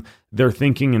sudden they're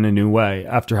thinking in a new way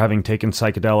after having taken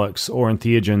psychedelics or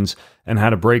entheogens and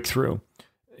had a breakthrough.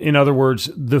 In other words,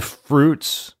 the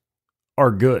fruits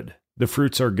are good. The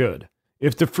fruits are good.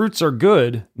 If the fruits are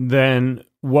good, then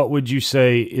what would you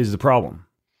say is the problem?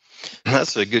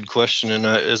 That's a good question. And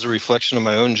as a reflection of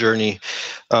my own journey,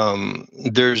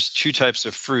 there's two types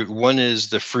of fruit. One is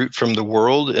the fruit from the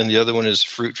world, and the other one is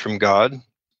fruit from God.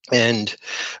 And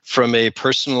from a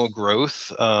personal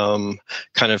growth,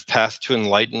 kind of path to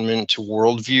enlightenment, to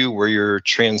worldview, where you're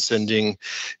transcending,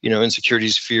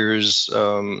 insecurities, fears,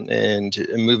 and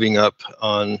moving up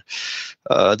on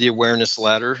the awareness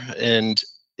ladder. And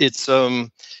it's, I'll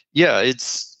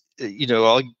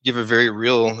give a very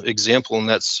real example, and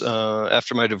that's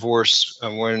after my divorce,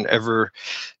 whenever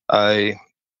I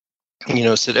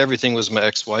said everything was my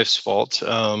ex-wife's fault,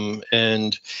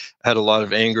 and I had a lot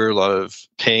of anger, a lot of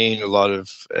pain, a lot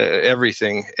of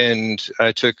everything. And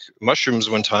I took mushrooms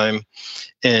one time,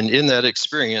 and in that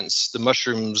experience, the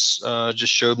mushrooms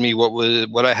just showed me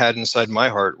what I had inside my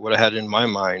heart, what I had in my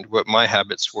mind, what my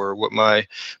habits were, what my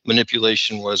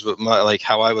manipulation was,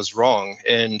 how I was wrong.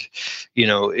 And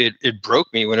it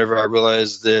broke me whenever I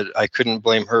realized that I couldn't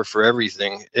blame her for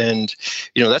everything. And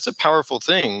that's a powerful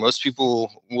thing. Most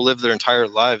people will live their entire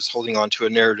lives holding on to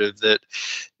a narrative that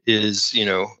is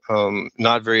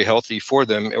not very healthy for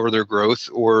them or their growth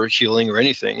or healing or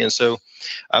anything. And so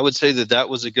I would say that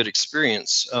was a good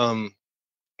experience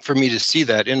for me to see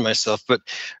that in myself. But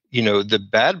the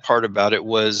bad part about it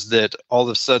was that all of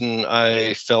a sudden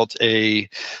I felt a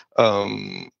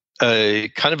kind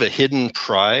of a hidden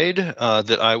pride,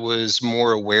 that I was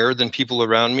more aware than people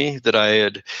around me, that I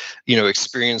had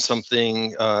experienced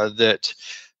something that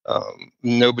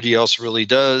nobody else really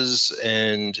does.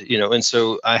 And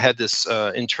so I had this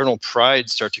internal pride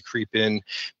start to creep in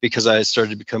because I started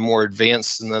to become more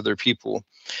advanced than other people.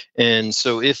 And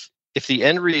so if the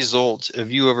end result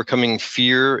of you overcoming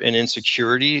fear and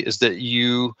insecurity is that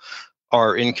you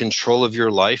are in control of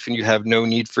your life and you have no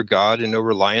need for God and no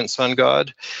reliance on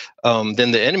God,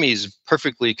 then the enemy is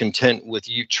perfectly content with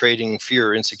you trading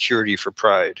fear or insecurity for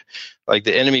pride. Like,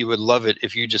 the enemy would love it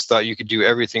if you just thought you could do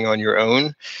everything on your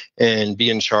own and be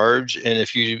in charge. And if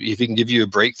he can give you a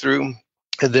breakthrough,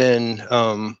 then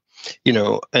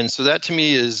and so that to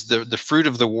me is the fruit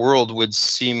of the world would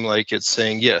seem like it's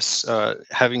saying, yes,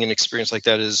 having an experience like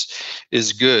that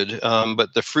is good.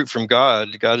 But the fruit from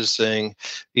God is saying,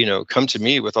 come to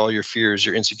me with all your fears,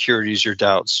 your insecurities, your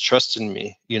doubts, trust in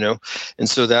me, And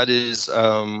so that is,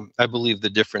 I believe, the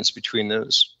difference between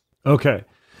those. Okay.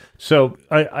 So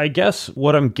I guess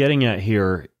what I'm getting at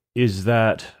here is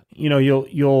that,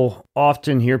 you'll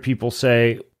often hear people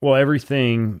say, well,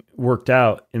 everything worked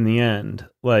out in the end.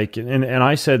 Like, and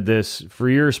I said this for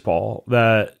years, Paul,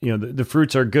 that, the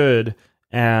fruits are good.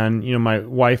 And, my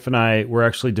wife and I were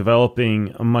actually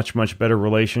developing a much, much better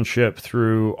relationship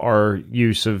through our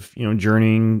use of,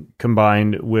 journeying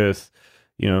combined with,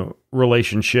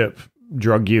 relationship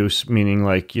drug use, meaning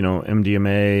like,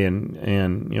 MDMA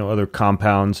and other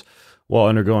compounds while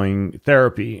undergoing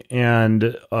therapy.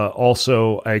 And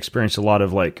also I experienced a lot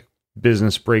of like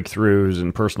business breakthroughs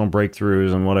and personal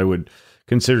breakthroughs and what I would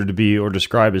consider to be or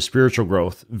describe as spiritual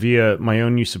growth via my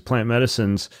own use of plant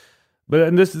medicines.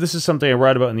 But this is something I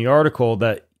write about in the article,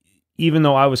 that even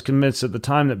though I was convinced at the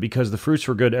time that because the fruits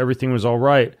were good, everything was all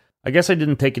right, I guess I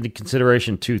didn't take into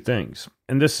consideration two things.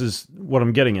 And this is what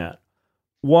I'm getting at.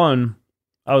 One,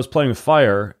 I was playing with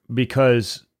fire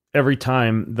because every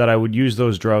time that I would use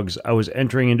those drugs, I was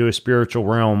entering into a spiritual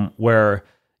realm where,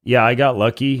 yeah, I got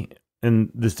lucky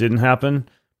and this didn't happen,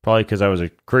 probably because I was a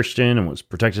Christian and was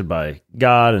protected by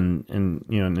God,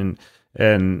 and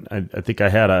I think I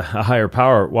had a higher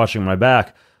power watching my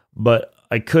back. But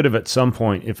I could have at some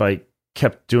point, if I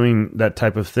kept doing that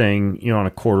type of thing, on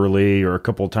a quarterly or a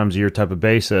couple of times a year type of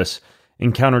basis,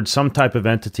 encountered some type of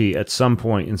entity at some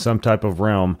point in some type of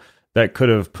realm that could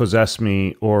have possessed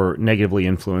me or negatively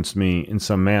influenced me in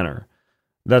some manner.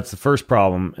 That's the first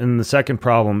problem. And the second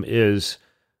problem is,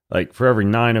 like, for every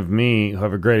 9 of me who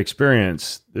have a great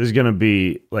experience, there's going to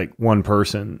be like one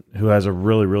person who has a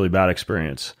really, really bad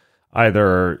experience.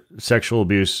 Either sexual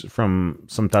abuse from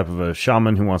some type of a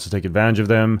shaman who wants to take advantage of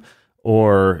them,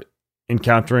 or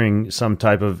encountering some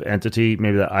type of entity,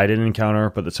 maybe that I didn't encounter,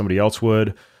 but that somebody else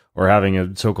would, or having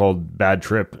a so-called bad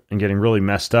trip and getting really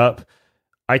messed up.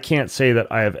 I can't say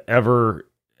that I have ever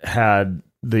had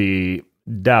the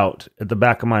doubt at the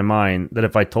back of my mind that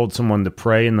if I told someone to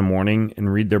pray in the morning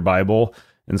and read their Bible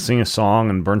and sing a song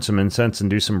and burn some incense and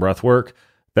do some breath work,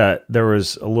 that there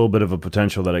was a little bit of a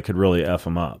potential that I could really F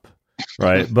them up.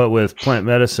 Right. But with plant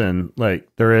medicine, like,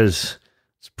 it's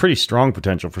pretty strong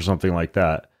potential for something like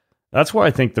that. That's why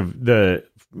I think the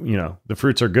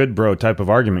fruits are good, bro type of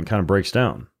argument kind of breaks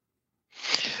down.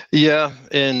 Yeah,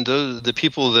 and the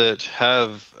people that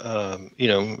have,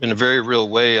 in a very real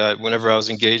way, whenever I was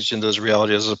engaged in those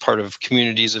realities, I was a part of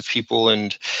communities of people,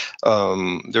 and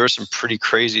there were some pretty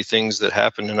crazy things that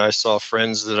happened. And I saw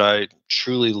friends that I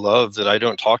truly love that I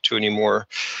don't talk to anymore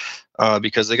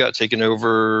because they got taken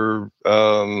over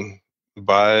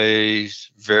by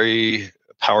very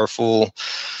powerful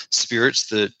spirits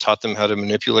that taught them how to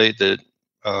manipulate that.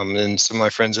 And some of my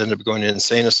friends ended up going to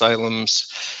insane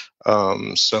asylums.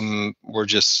 Some were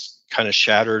just kind of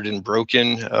shattered and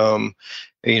broken,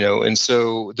 and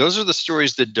so those are the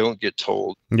stories that don't get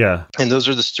told. Yeah. And those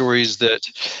are the stories that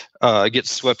get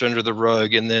swept under the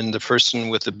rug. And then the person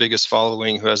with the biggest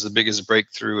following who has the biggest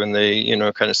breakthrough, and they,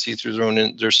 kind of see through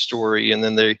their story, and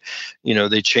then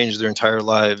they change their entire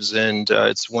lives. And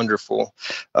it's wonderful.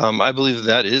 I believe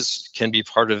that can be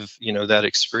part of, that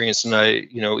experience. And I,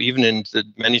 even in the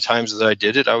many times that I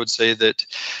did it, I would say that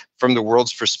from the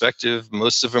world's perspective,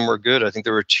 most of them were good. I think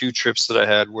there were 2 trips that I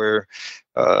had where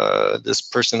this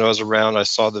person I was around, I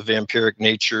saw the vampiric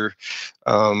nature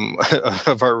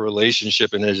of our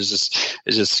relationship, and it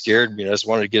just scared me. I just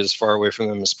wanted to get as far away from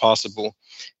them as possible.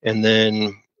 And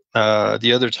then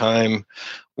the other time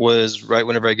was right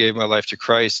whenever I gave my life to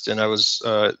Christ, and I was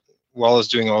while I was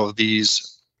doing all of these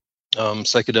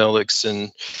psychedelics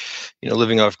and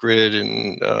living off grid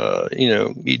and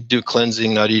do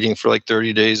cleansing, not eating for like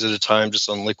 30 days at a time, just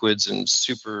on liquids and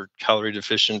super calorie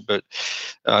deficient, but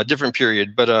different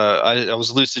period. But I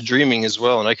was lucid dreaming as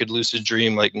well, and I could lucid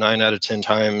dream like 9 out of 10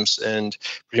 times and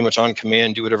pretty much on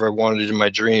command do whatever I wanted in my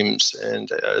dreams, and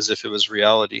as if it was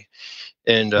reality.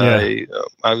 And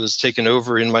I was taken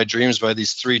over in my dreams by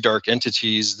these 3 dark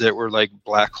entities that were like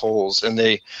black holes, and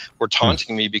they were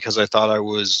taunting me because I thought I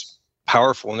was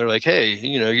powerful. And they're like, hey,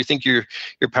 you think you're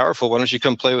powerful, why don't you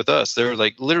come play with us? They were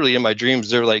like literally in my dreams,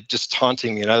 they're like just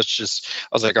taunting me. And I was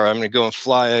like, all right, I'm gonna go and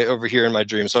fly over here in my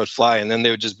dreams. So I would fly, and then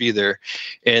they would just be there.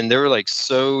 And they were like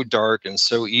so dark and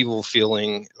so evil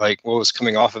feeling, like what was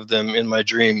coming off of them in my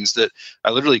dreams, that I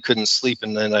literally couldn't sleep.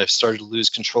 And then I started to lose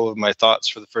control of my thoughts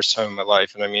for the first time in my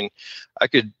life. And I mean, I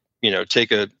could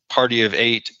take a party of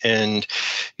 8 and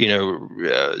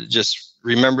just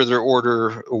remember their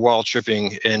order while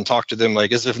tripping and talk to them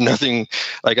like as if nothing,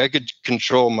 like I could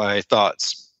control my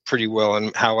thoughts pretty well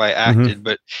and how I acted. Mm-hmm.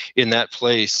 But in that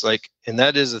place, and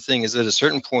that is the thing, is at a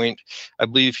certain point, I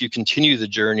believe if you continue the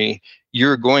journey,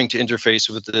 you're going to interface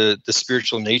with the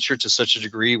spiritual nature to such a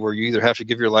degree where you either have to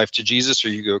give your life to Jesus or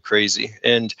you go crazy.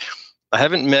 And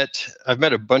I've met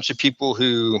a bunch of people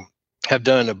who have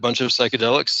done a bunch of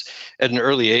psychedelics at an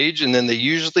early age, and then they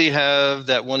usually have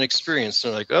that one experience.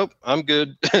 They're like, oh, I'm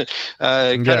good.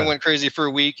 I kind of went crazy for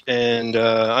a week, and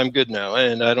I'm good now,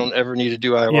 and I don't ever need to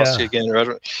do ayahuasca again, or I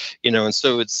don't, and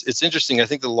so it's interesting. I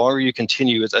think the longer you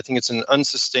continue, I think it's an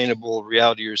unsustainable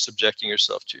reality you're subjecting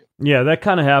yourself to. Yeah, that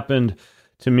kind of happened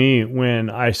to me when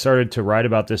I started to write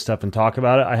about this stuff and talk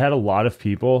about it. I had a lot of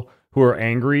people who are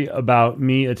angry about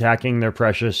me attacking their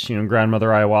precious, grandmother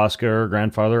ayahuasca or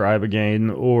grandfather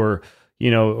ibogaine, or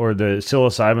or the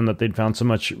psilocybin that they'd found so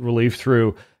much relief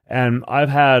through. And I've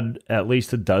had at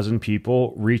least a dozen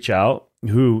people reach out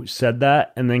who said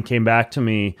that and then came back to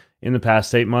me in the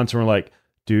past 8 months and were like,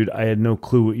 dude, I had no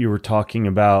clue what you were talking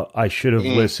about. I should have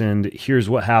listened. Here's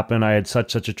what happened. I had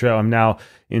such a trail. I'm now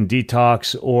in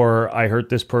detox, or I hurt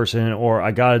this person, or I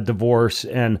got a divorce,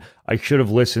 and I should have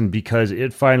listened because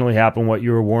it finally happened what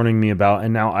you were warning me about.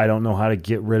 And now I don't know how to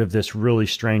get rid of this really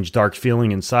strange, dark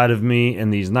feeling inside of me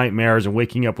and these nightmares and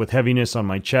waking up with heaviness on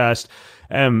my chest.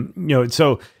 And,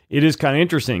 so it is kind of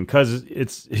interesting because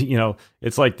it's,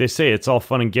 it's like they say, it's all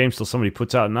fun and games till somebody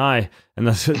puts out an eye. And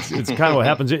it's kind of what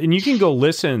happens. And you can go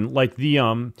listen, like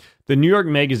the New York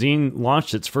Magazine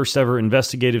launched its first ever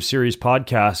investigative series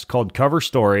podcast called Cover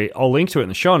Story. I'll link to it in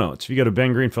the show notes. If you go to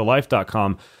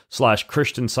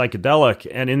bengreenfieldlife.com/Christian Psychedelic.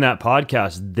 And in that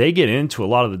podcast, they get into a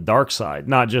lot of the dark side,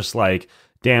 not just like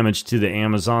damage to the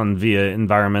Amazon via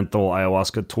environmental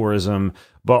ayahuasca tourism,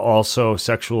 but also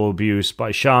sexual abuse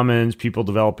by shamans, people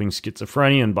developing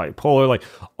schizophrenia and bipolar, like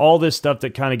all this stuff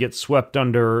that kind of gets swept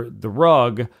under the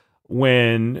rug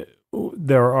when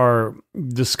there are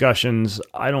discussions,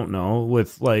 I don't know,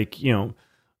 with like,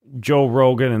 Joe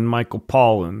Rogan and Michael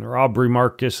Pollan, or Aubrey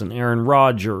Marcus and Aaron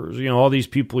Rodgers, all these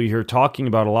people you hear talking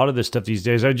about a lot of this stuff these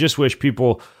days. I just wish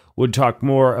people would talk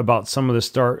more about some of the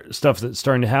stuff that's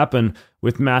starting to happen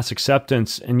with mass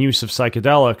acceptance and use of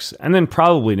psychedelics. And then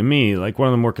probably to me, like one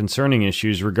of the more concerning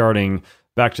issues regarding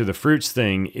back to the fruits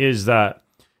thing is that,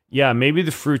 yeah, maybe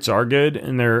the fruits are good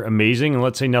and they're amazing. And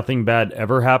let's say nothing bad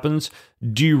ever happens.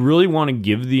 Do you really want to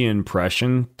give the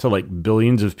impression to like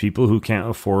billions of people who can't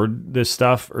afford this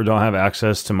stuff or don't have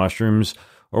access to mushrooms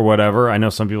or whatever? I know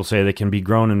some people say they can be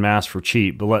grown in mass for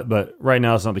cheap, but right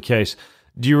now it's not the case.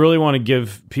 Do you really want to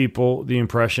give people the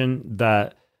impression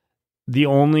that the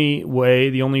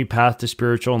only path to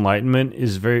spiritual enlightenment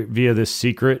is via this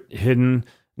secret, hidden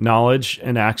knowledge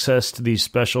and access to these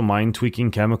special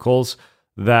mind-tweaking chemicals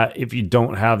that if you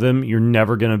don't have them, you're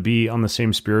never going to be on the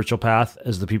same spiritual path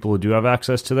as the people who do have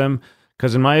access to them?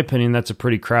 Because in my opinion, that's a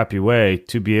pretty crappy way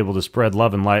to be able to spread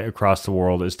love and light across the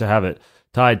world, is to have it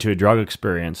tied to a drug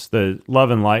experience. The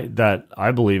love and light that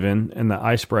I believe in and that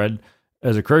I spread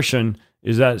as a Christian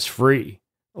is that it's free.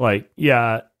 Like,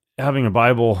 yeah, having a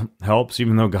Bible helps,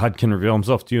 even though God can reveal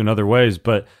himself to you in other ways.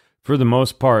 But for the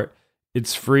most part,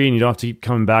 it's free and you don't have to keep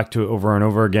coming back to it over and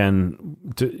over again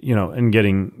to, and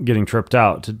getting tripped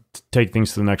out to take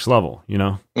things to the next level,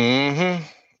 Mm-hmm.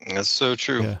 That's so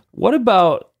true. Yeah. What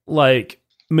about like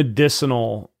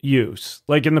medicinal use,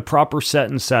 like in the proper set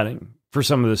and setting for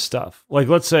some of this stuff? Like,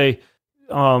 let's say,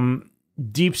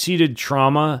 deep-seated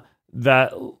trauma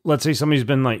that, let's say somebody's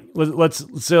been like,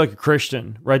 let's say like a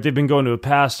Christian, right? They've been going to a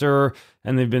pastor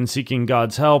and they've been seeking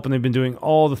God's help and they've been doing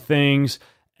all the things,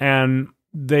 and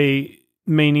they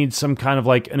may need some kind of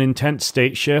like an intense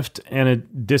state shift and a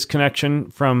disconnection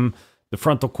from the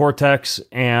frontal cortex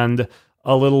and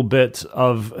a little bit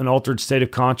of an altered state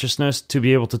of consciousness to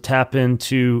be able to tap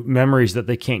into memories that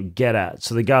they can't get at.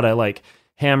 So they got to like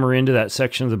hammer into that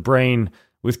section of the brain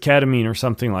with ketamine or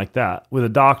something like that, with a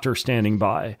doctor standing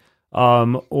by.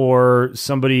 Or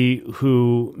somebody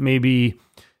who maybe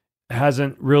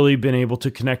hasn't really been able to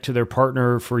connect to their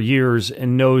partner for years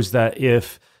and knows that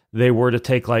if they were to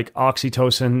take like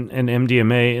oxytocin and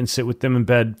MDMA and sit with them in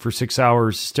bed for 6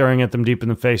 hours, staring at them deep in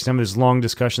the face, and have this long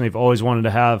discussion they've always wanted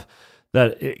to have,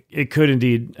 that it could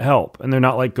indeed help. And they're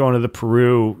not like going to the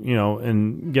Peru,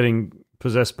 and getting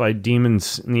possessed by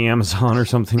demons in the Amazon or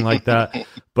something like that.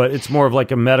 But it's more of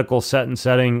like a medical set and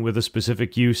setting with a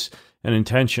specific use and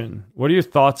intention. What are your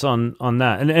thoughts on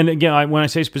that? And again, when I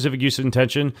say specific use of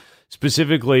intention,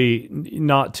 specifically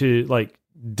not to like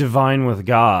divine with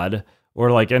God or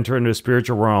like enter into a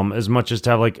spiritual realm as much as to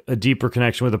have like a deeper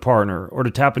connection with a partner, or to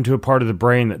tap into a part of the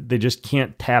brain that they just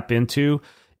can't tap into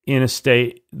in a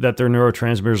state that their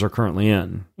neurotransmitters are currently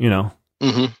in,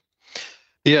 Mm-hmm.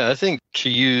 Yeah, I think to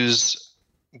use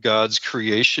God's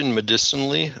creation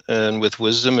medicinally and with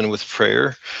wisdom and with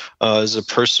prayer is a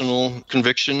personal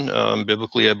conviction.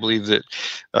 Biblically, I believe that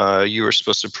you are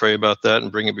supposed to pray about that and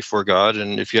bring it before God.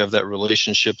 And if you have that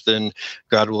relationship, then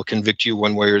God will convict you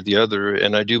one way or the other.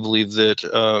 And I do believe that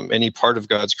any part of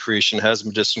God's creation has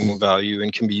medicinal value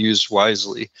and can be used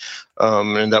wisely.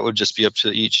 And that would just be up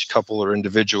to each couple or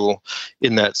individual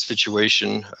in that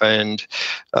situation. And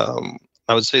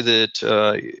I would say that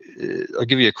I'll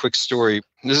give you a quick story.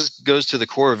 This goes to the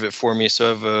core of it for me. So I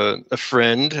have a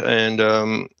friend,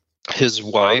 and his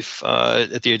wife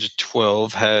at the age of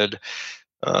 12 had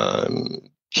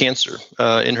cancer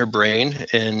in her brain,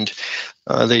 and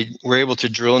they were able to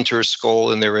drill into her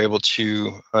skull, and they were able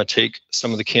to take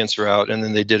some of the cancer out, and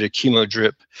then they did a chemo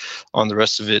drip on the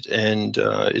rest of it, and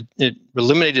it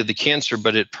eliminated the cancer,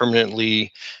 but it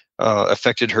permanently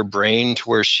affected her brain to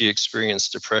where she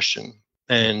experienced depression.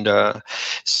 And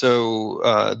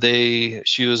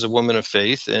she was a woman of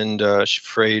faith, and she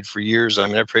prayed for years. I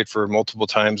mean, I prayed for her multiple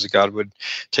times that God would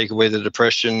take away the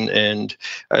depression. And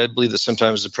I believe that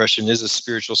sometimes depression is a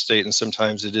spiritual state, and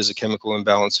sometimes it is a chemical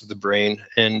imbalance of the brain.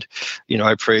 And,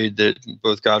 I prayed that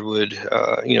both God would,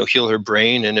 heal her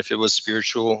brain, and if it was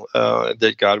spiritual,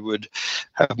 that God would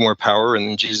have more power.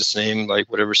 And in Jesus' name,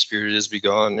 like whatever spirit it is, be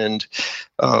gone.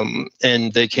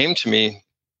 And they came to me,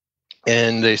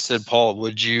 and they said, Paul,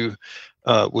 would you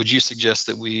suggest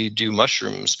that we do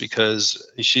mushrooms? Because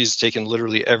she's taken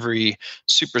literally every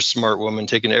super smart woman,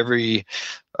 taken every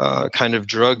kind of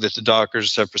drug that the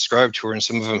doctors have prescribed to her, and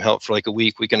some of them help for like a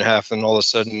week and a half, and all of a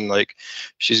sudden, like,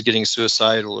 she's getting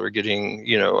suicidal or getting,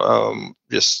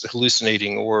 just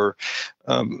hallucinating or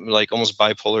like almost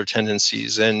bipolar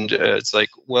tendencies. And it's like,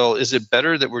 well, is it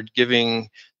better that we're giving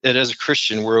that as a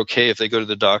Christian, we're okay if they go to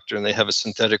the doctor and they have a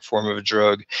synthetic form of a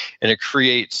drug and it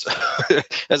creates,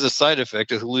 as a side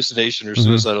effect, a hallucination or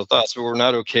suicidal thoughts, but we're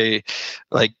not okay,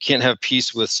 like can't have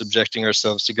peace with subjecting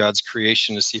ourselves to God's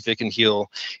creation to see if it can heal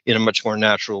in a much more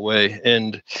natural way.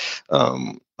 And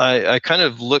I kind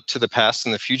of look to the past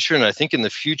and the future, and I think in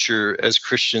the future, as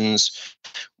Christians,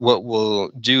 what we'll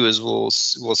do is we'll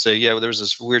say, yeah, well, there's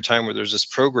this weird time where there's this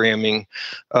programming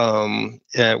where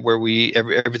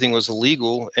everything was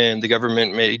illegal, and the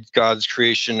government made God's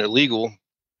creation illegal.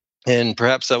 And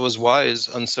perhaps that was wise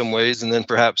in some ways, and then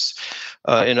perhaps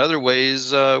in other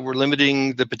ways we're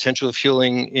limiting the potential of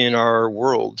healing in our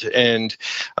world. And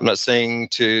I'm not saying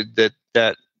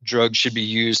that drug should be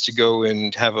used to go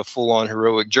and have a full-on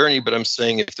heroic journey, but I'm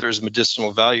saying if there's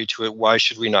medicinal value to it, why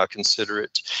should we not consider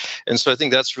it? And so I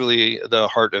think that's really the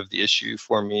heart of the issue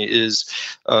for me, is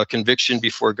conviction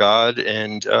before God,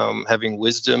 and having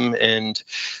wisdom, and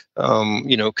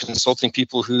consulting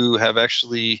people who have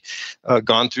actually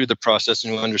gone through the process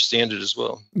and who understand it as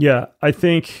well. Yeah, I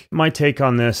think my take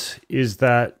on this is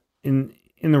that in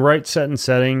the right set and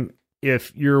setting,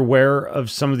 if you're aware of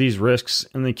some of these risks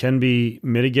and they can be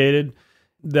mitigated,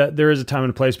 that there is a time and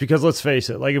a place. Because let's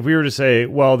face it, like if we were to say,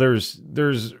 well, there's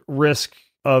risk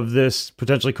of this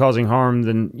potentially causing harm,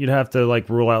 then you'd have to like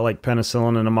rule out like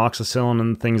penicillin and amoxicillin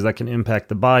and things that can impact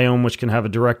the biome, which can have a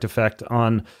direct effect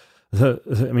on the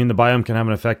biome can have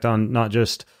an effect on not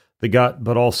just the gut,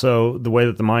 but also the way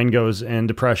that the mind goes, and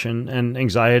depression and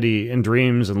anxiety and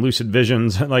dreams and lucid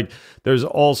visions. Like there's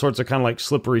all sorts of kind of like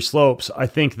slippery slopes. I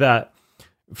think that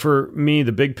for me,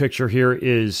 the big picture here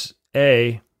is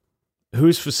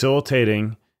who's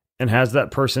facilitating, and has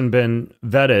that person been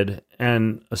vetted?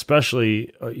 And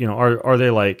especially, are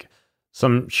they like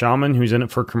some shaman who's in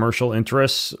it for commercial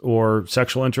interests or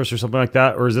sexual interests or something like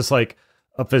that? Or is this like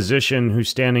a physician who's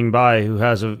standing by, who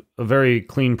has a very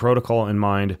clean protocol in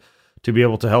mind to be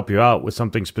able to help you out with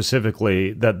something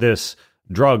specifically that this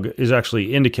drug is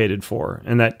actually indicated for?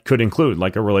 And that could include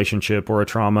like a relationship or a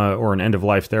trauma or an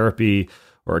end-of-life therapy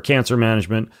or a cancer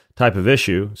management type of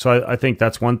issue. So I think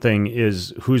that's one thing,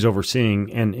 is who's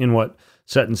overseeing and in what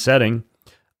set and setting.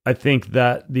 I think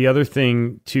that the other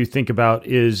thing to think about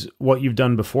is what you've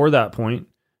done before that point,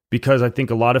 because I think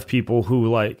a lot of people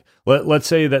who like, let's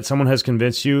say that someone has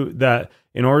convinced you that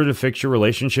in order to fix your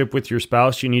relationship with your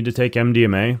spouse, you need to take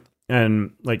MDMA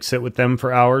and like sit with them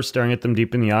for hours, staring at them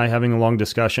deep in the eye, having a long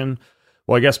discussion.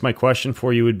 Well, I guess my question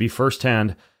for you would be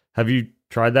firsthand, have you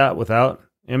tried that without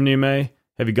MDMA?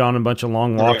 Have you gone on a bunch of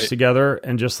long walks together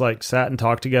and just like sat and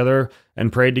talked together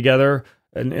and prayed together?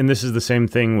 And this is the same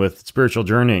thing with spiritual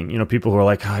journeying. People who are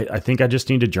like, I think I just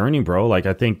need a journey, bro. Like,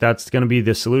 I think that's going to be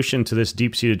the solution to this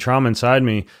deep-seated trauma inside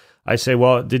me. I say,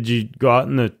 well, did you go out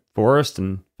in the forest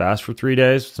and fast for 3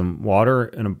 days, some water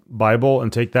and a Bible,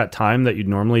 and take that time that you'd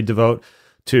normally devote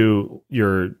to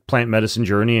your plant medicine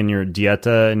journey and your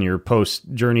dieta and your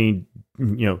post-journey,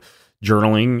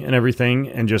 journaling and everything,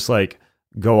 and just like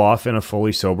go off in a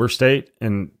fully sober state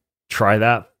and try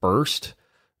that first?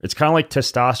 It's kind of like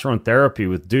testosterone therapy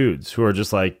with dudes who are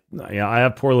just like, I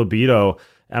have poor libido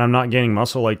and I'm not gaining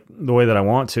muscle like the way that I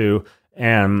want to,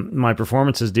 and my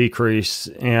performance has decreased,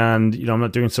 and I'm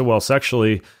not doing so well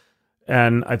sexually,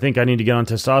 and I think I need to get on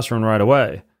testosterone right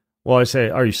away. Well, I say,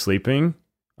 are you sleeping?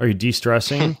 Are you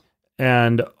de-stressing?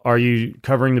 And are you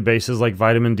covering the bases like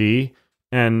vitamin D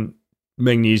and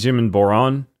magnesium and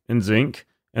boron and zinc,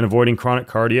 and avoiding chronic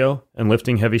cardio and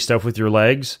lifting heavy stuff with your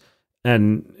legs,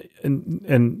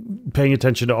 and paying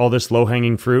attention to all this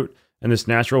low-hanging fruit and this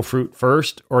natural fruit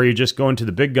first, or are you just going to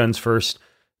the big guns first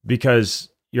because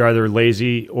you're either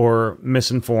lazy or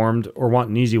misinformed or want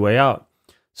an easy way out?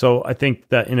 So I think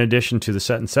that in addition to the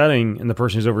set and setting and the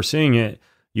person who's overseeing it,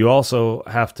 you also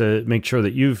have to make sure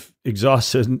that you've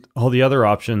exhausted all the other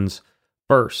options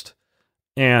first.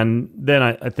 And then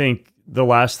I think the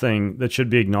last thing that should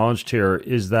be acknowledged here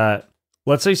is that,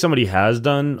 let's say somebody has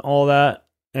done all that,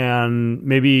 and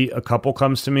maybe a couple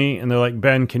comes to me and they're like,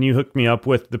 Ben, can you hook me up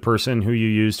with the person who you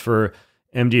used for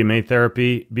MDMA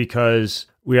therapy? Because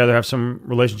we either have some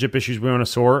relationship issues we want to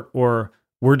sort, or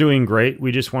we're doing great,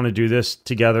 we just want to do this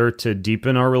together to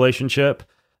deepen our relationship.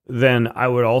 Then I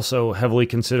would also heavily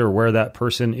consider where that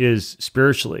person is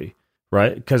spiritually,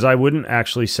 right? Because I wouldn't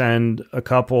actually send a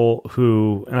couple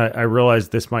who, and I realize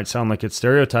this might sound like it's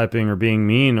stereotyping or being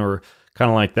mean or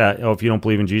kind of like that, oh, if you don't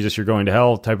believe in Jesus, you're going to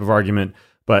hell type of argument.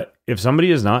 But if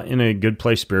somebody is not in a good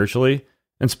place spiritually,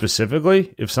 and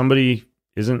specifically if somebody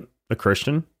isn't a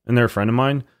Christian and they're a friend of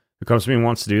mine who comes to me and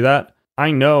wants to do that,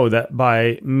 I know that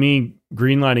by me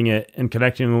greenlighting it and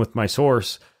connecting them with my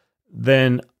source,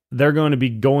 then they're going to be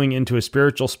going into a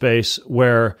spiritual space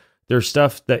where there's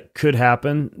stuff that could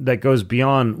happen that goes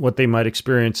beyond what they might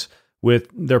experience with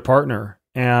their partner.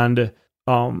 And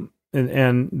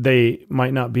they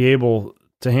might not be able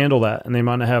to handle that, and they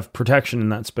might not have protection in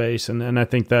that space. And I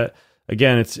think that,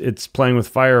 again, it's playing with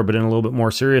fire, but in a little bit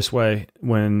more serious way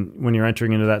when you're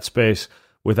entering into that space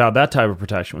without that type of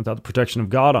protection, without the protection of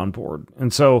God on board.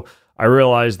 And so I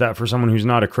realize that for someone who's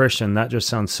not a Christian, that just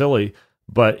sounds silly.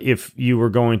 But if you were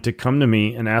going to come to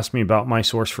me and ask me about my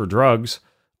source for drugs,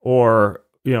 or,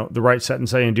 the right set and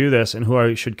say and do this, and who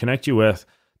I should connect you with,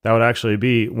 that would actually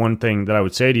be one thing that I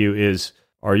would say to you is,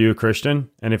 are you a Christian?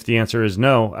 And if the answer is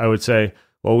no, I would say,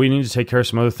 well, we need to take care of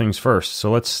some other things first.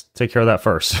 So let's take care of that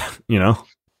first, Yeah,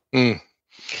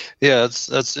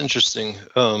 that's interesting.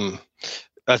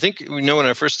 I think, when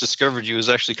I first discovered you, it was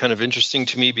actually kind of interesting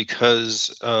to me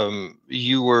because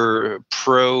you were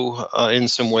pro in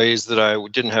some ways that I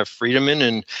didn't have freedom in,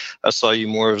 and I saw you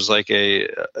more as like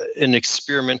an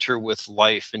experimenter with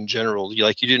life in general.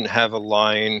 You didn't have a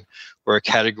line or a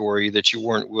category that you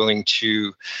weren't willing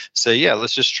to say, yeah,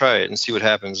 let's just try it and see what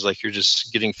happens. Like you're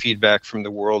just getting feedback from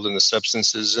the world and the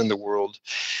substances in the world.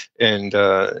 And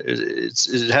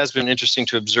it has been interesting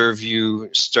to observe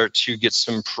you start to get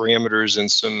some parameters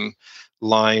and some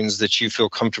lines that you feel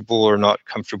comfortable or not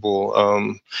comfortable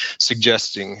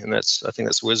suggesting. And I think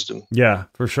that's wisdom. Yeah,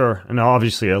 for sure. And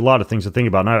obviously a lot of things to think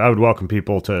about. And I would welcome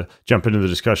people to jump into the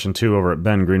discussion too over at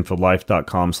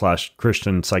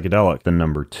bengreenfieldlife.com/Christian Psychedelic, the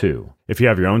number 2, if you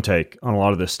have your own take on a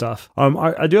lot of this stuff.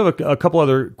 I do have a couple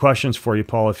other questions for you,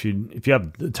 Paul, if you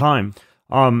have the time.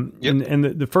 Yep. And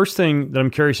the first thing that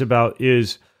I'm curious about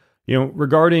is,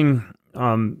 regarding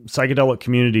psychedelic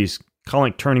communities, kind of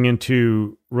like turning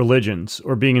into religions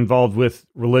or being involved with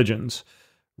religions,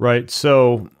 right?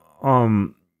 So,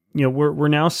 we're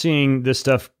now seeing this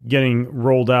stuff getting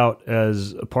rolled out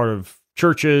as a part of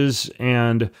churches,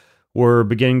 and we're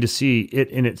beginning to see it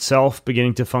in itself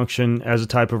beginning to function as a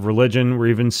type of religion. We're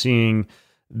even seeing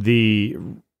the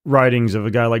writings of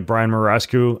a guy like Brian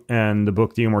Marascu and the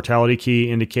book The Immortality Key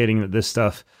indicating that this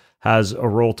stuff has a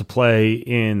role to play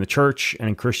in the church and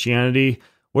in Christianity.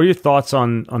 What are your thoughts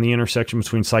on the intersection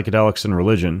between psychedelics and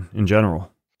religion in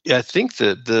general? Yeah, I think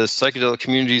that the psychedelic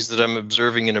communities that I'm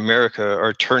observing in America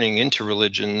are turning into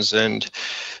religions. And,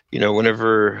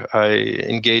 whenever I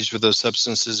engaged with those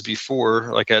substances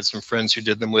before, like I had some friends who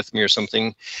did them with me or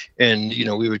something, and,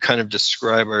 we would kind of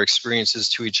describe our experiences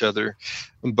to each other.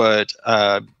 But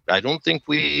I don't think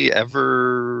we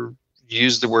ever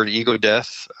used the word ego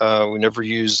death. We never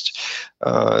used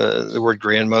the word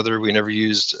grandmother. We never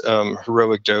used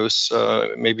heroic dose.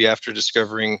 Maybe after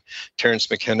discovering Terence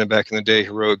McKenna back in the day,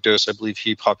 heroic dose, I believe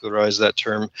he popularized that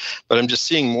term. But I'm just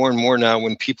seeing more and more now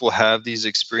when people have these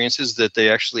experiences that they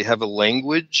actually have a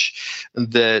language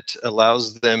that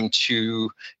allows them to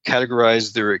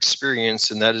categorize their experience,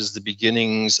 and that is the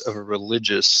beginnings of a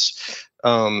religious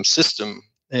system.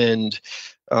 And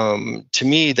to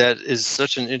me, that is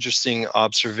such an interesting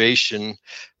observation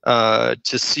to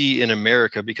see in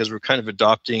America, because we're kind of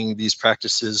adopting these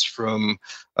practices from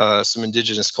some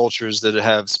indigenous cultures that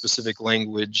have specific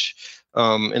language.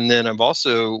 And then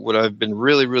what I've been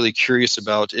really, really curious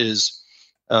about is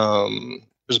there's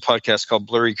a podcast called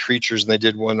Blurry Creatures, and they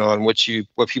did one on what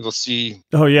people see.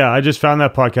 Oh yeah, I just found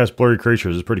that podcast, Blurry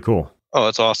Creatures. It's pretty cool. Oh,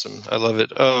 that's awesome. I love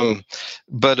it.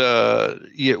 But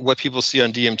yeah, what people see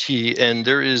on DMT, and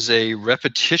there is a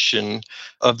repetition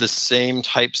of the same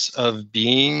types of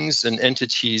beings and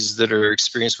entities that are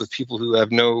experienced with people who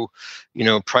have no,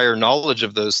 prior knowledge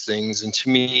of those things. And to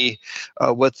me,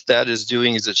 what that is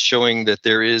doing is it's showing that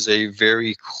there is a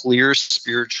very clear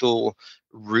spiritual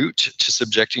route to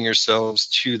subjecting yourselves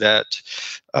to that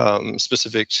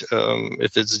specific,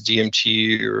 if it's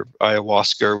DMT or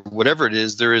ayahuasca or whatever it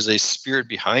is, there is a spirit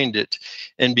behind it.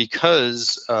 And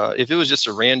because if it was just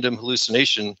a random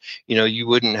hallucination, you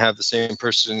wouldn't have the same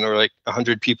person or like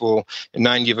 100 people and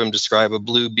 90 of them describe a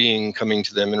blue being coming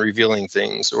to them and revealing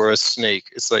things, or a snake.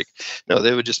 It's like, no,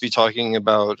 they would just be talking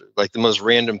about like the most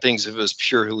random things if it was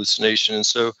pure hallucination. And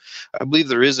so I believe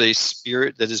there is a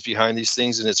spirit that is behind these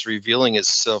things, and it's revealing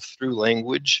itself through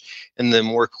language. And the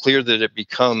more clear that it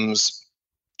becomes,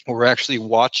 we're actually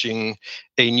watching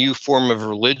a new form of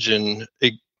religion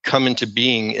come into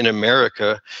being in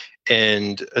America.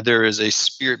 And there is a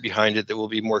spirit behind it that will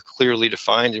be more clearly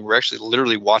defined. And we're actually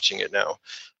literally watching it now.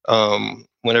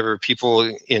 Whenever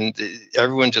people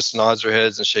everyone just nods their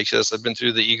heads and shakes, yes, I've been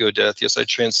through the ego death. Yes, I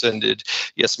transcended.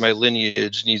 Yes, my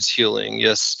lineage needs healing.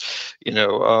 Yes,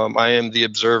 I am the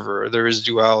observer. There is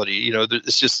duality.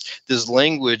 It's just this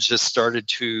language has started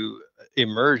to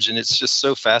emerge, and it's just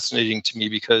so fascinating to me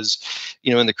because,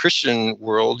 in the Christian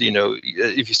world,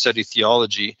 if you study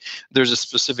theology, there's a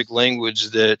specific language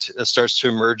that starts to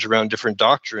emerge around different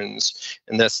doctrines,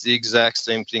 and that's the exact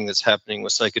same thing that's happening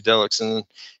with psychedelics. And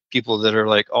people that are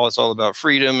like, oh, it's all about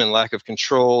freedom and lack of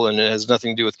control, and it has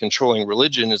nothing to do with controlling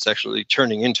religion. It's actually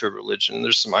turning into a religion.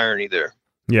 There's some irony there.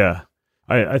 Yeah.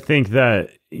 I think that,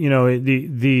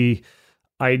 the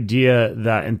idea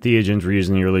that entheogens were used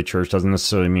in the early church doesn't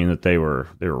necessarily mean that they were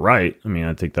right. I mean,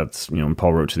 I think that's,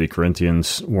 Paul wrote to the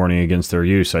Corinthians warning against their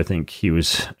use. I think he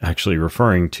was actually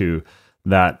referring to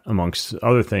that amongst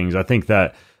other things. I think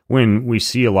that when we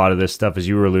see a lot of this stuff, as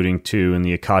you were alluding to, in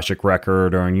the Akashic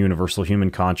record or in universal human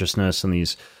consciousness, and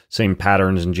these same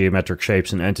patterns and geometric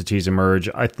shapes and entities emerge,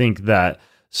 I think that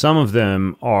some of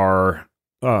them are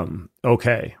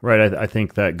okay, right? I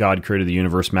think that God created the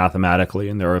universe mathematically,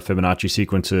 and there are Fibonacci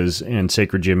sequences and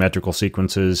sacred geometrical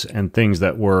sequences and things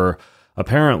that were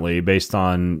apparently, based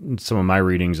on some of my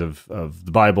readings of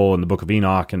the Bible and the Book of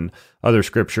Enoch and other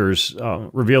scriptures,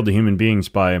 revealed to human beings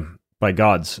by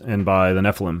gods and by the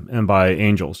Nephilim and by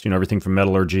angels. Everything from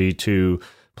metallurgy to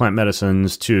plant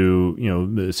medicines to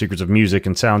the secrets of music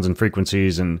and sounds and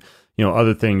frequencies and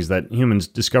other things that humans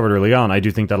discovered early on. I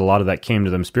do think that a lot of that came to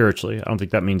them spiritually. I don't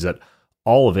think that means that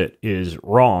all of it is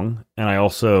wrong. And I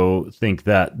also think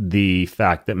that the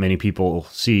fact that many people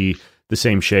see the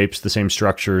same shapes, the same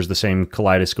structures, the same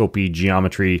kaleidoscopy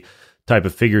geometry type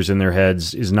of figures in their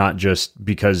heads is not just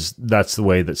because that's the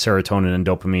way that serotonin and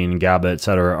dopamine and GABA, et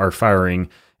cetera, are firing,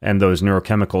 and those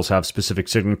neurochemicals have specific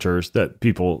signatures that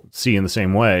people see in the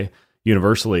same way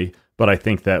universally. But I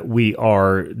think that we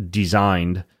are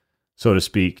designed, so to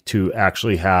speak, to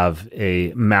actually have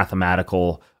a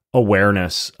mathematical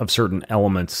awareness of certain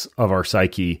elements of our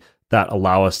psyche that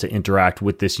allow us to interact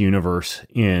with this universe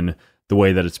in the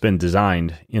way that it's been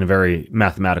designed, in a very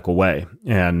mathematical way.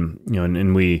 And,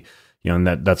 and we, and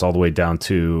that's all the way down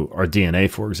to our DNA,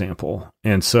 for example.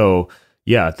 And so,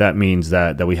 yeah, that means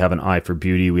that we have an eye for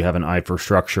beauty, we have an eye for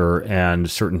structure, and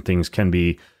certain things can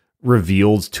be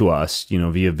revealed to us,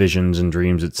 via visions and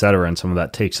dreams, et cetera. And some of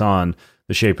that takes on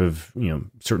the shape of,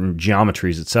 certain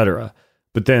geometries, et cetera.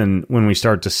 But then when we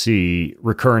start to see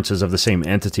recurrences of the same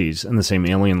entities and the same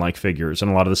alien-like figures,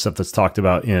 and a lot of the stuff that's talked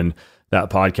about in that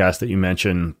podcast that you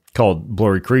mentioned called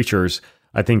Blurry Creatures,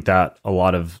 I think that a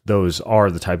lot of those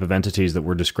are the type of entities that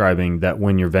we're describing, that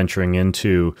when you're venturing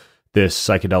into this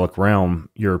psychedelic realm,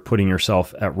 you're putting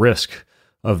yourself at risk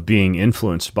of being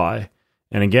influenced by.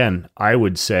 And again, I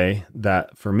would say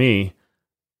that for me,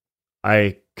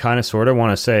 I kind of sort of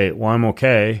want to say, well, I'm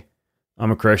okay.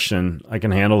 I'm a Christian. I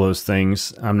can handle those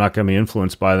things. I'm not going to be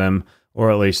influenced by them,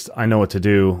 or at least I know what to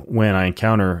do when I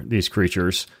encounter these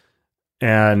creatures.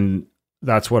 And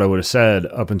that's what I would have said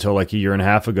up until like a year and a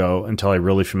half ago, until I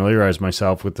really familiarized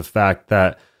myself with the fact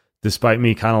that despite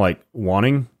me kind of like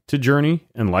wanting to journey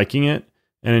and liking it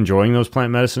and enjoying those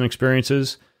plant medicine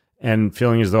experiences and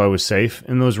feeling as though I was safe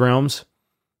in those realms,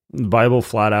 the Bible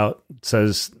flat out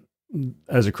says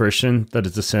as a Christian that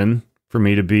it's a sin for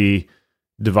me to be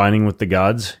divining with the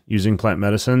gods using plant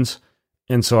medicines.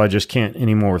 And so I just can't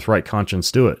anymore with right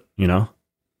conscience do it,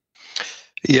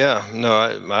 Yeah, no,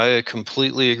 I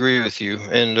completely agree with you.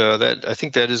 And that I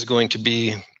think that is going to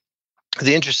be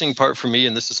The interesting part for me,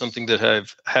 and this is something that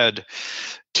I've had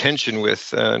tension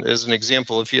with, as an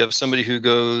example, if you have somebody who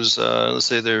goes, let's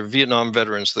say they're Vietnam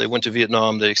veterans, so they went to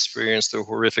Vietnam, they experienced the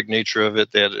horrific nature of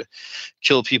it, they had to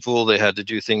kill people, they had to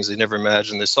do things they never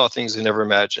imagined, they saw things they never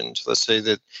imagined. Let's say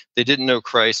that they didn't know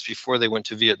Christ before they went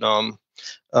to Vietnam,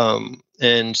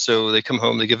 and so they come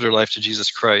home, they give their life to Jesus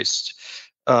Christ.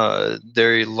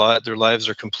 Their lives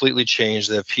are completely changed,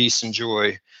 they have peace and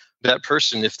joy. That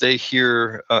person, if they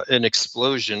hear an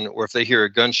explosion, or if they hear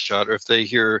a gunshot, or if they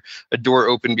hear a door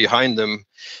open behind them,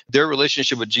 their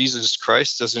relationship with Jesus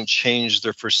Christ doesn't change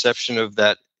their perception of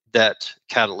that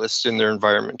catalyst in their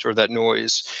environment or that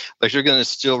noise. Like, they're going to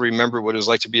still remember what it was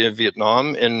like to be in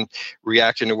Vietnam and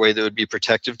react in a way that would be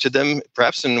protective to them,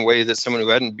 perhaps in a way that someone who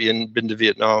hadn't been to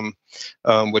Vietnam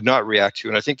would not react to.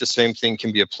 And I think the same thing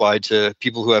can be applied to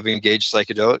people who have engaged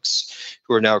psychedelics,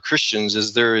 who are now Christians,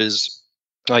 is there is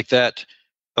like that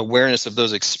awareness of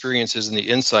those experiences and the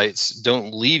insights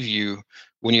don't leave you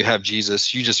when you have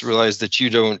Jesus. You just realize that you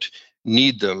don't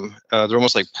need them. They're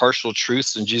almost like partial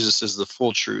truths, and Jesus is the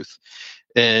full truth.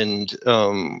 And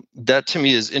that to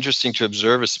me is interesting to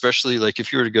observe, especially like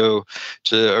if you were to go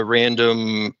to a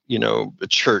random, a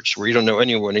church where you don't know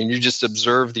anyone, and you just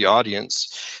observe the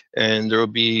audience, and there will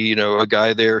be, a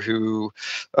guy there who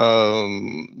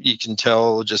you can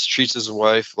tell just treats his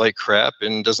wife like crap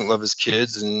and doesn't love his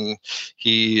kids, and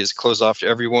he is closed off to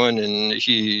everyone, and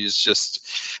he's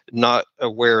just not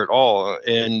aware at all.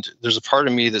 And there's a part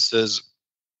of me that says,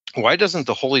 why doesn't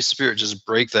the Holy Spirit just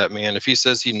break that man? If he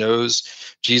says he knows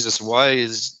Jesus, why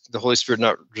is the Holy Spirit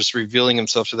not just revealing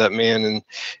himself to that man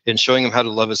and showing him how to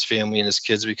love his family and his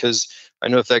kids? Because I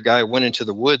know if that guy went into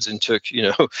the woods and took,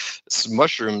 some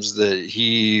mushrooms, that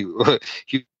he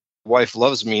wife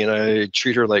loves me and I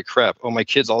treat her like crap. Oh, my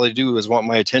kids, all they do is want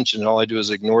my attention and all I do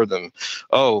is ignore them.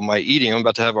 Oh, my eating, I'm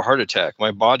about to have a heart attack.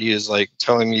 My body is like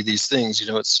telling me these things.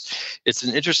 It's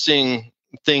an interesting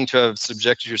thing to have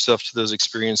subjected yourself to those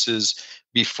experiences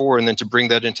before, and then to bring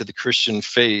that into the Christian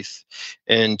faith,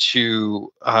 and to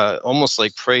almost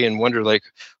like pray and wonder, like,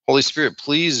 Holy Spirit,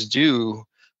 please do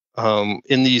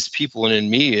in these people and in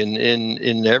me and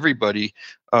in everybody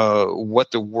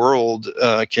what the world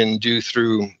can do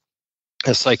through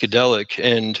a psychedelic.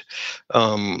 And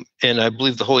I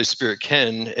believe the Holy Spirit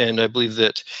can, and I believe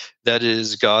that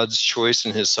is God's choice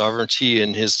and his sovereignty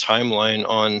and his timeline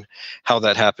on how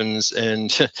that happens.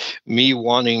 And me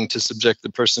wanting to subject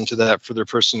the person to that for their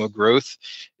personal growth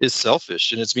is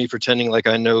selfish, and it's me pretending like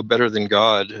I know better than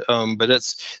God. But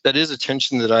that is a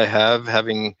tension that I have,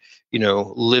 having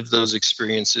lived those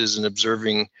experiences and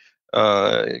observing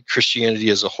Christianity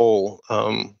as a whole.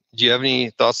 Do you have any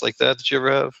thoughts like that you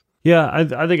ever have? Yeah,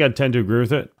 I think I tend to agree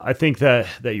with it. I think that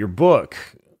your book,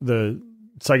 The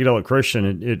Psychedelic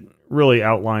Christian, it really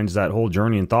outlines that whole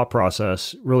journey and thought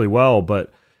process really well.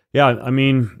 But yeah, I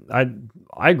mean,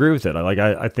 I agree with it.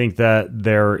 I think that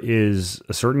there is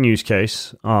a certain use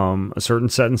case, a certain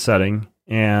set and setting,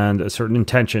 and a certain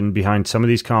intention behind some of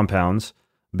these compounds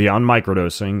beyond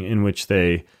microdosing, in which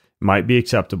they might be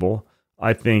acceptable.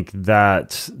 I think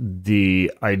that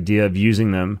the idea of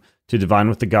using them to divine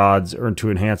with the gods or to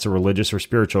enhance a religious or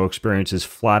spiritual experience is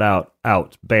flat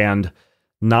out banned,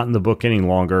 not in the book any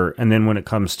longer. And then when it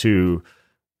comes to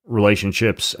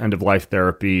relationships, end of life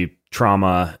therapy,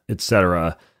 trauma,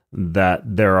 etc., that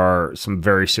there are some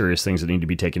very serious things that need to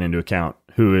be taken into account.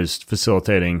 Who is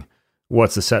facilitating?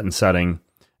 What's the set and setting?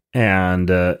 And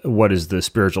what is the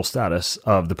spiritual status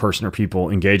of the person or people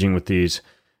engaging with these?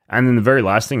 And then the very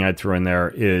last thing I'd throw in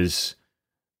there is,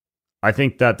 I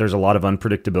think that there's a lot of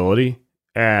unpredictability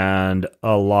and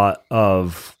a lot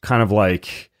of kind of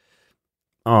like,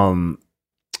 I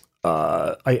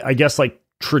guess like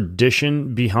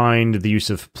tradition behind the use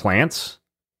of plants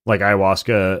like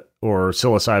ayahuasca or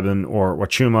psilocybin or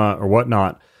wachuma or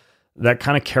whatnot, that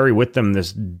kind of carry with them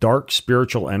this dark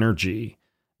spiritual energy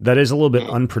that is a little bit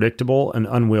unpredictable and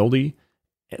unwieldy,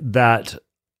 that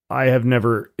I have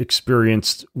never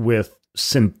experienced with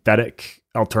synthetic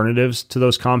alternatives to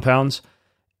those compounds.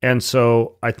 And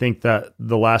so I think that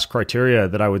the last criteria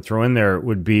that I would throw in there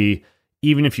would be,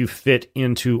 even if you fit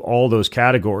into all those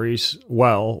categories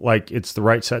well, like it's the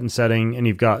right set and setting and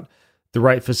you've got the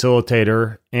right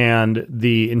facilitator and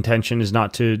the intention is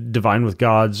not to divine with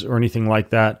gods or anything like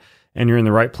that, and you're in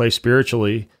the right place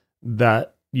spiritually,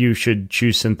 that you should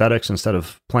choose synthetics instead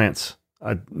of plants.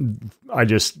 I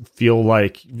just feel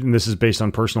like, and this is based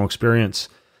on personal experience,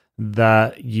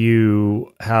 that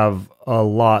you have a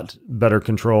lot better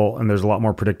control and there's a lot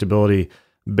more predictability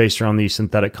based around these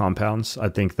synthetic compounds. I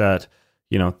think that,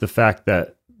 the fact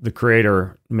that the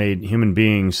creator made human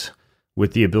beings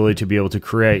with the ability to be able to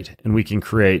create, and we can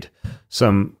create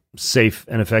some safe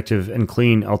and effective and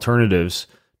clean alternatives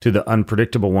to the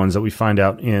unpredictable ones that we find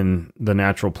out in the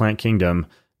natural plant kingdom,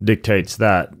 dictates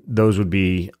that those would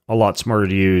be a lot smarter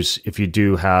to use if you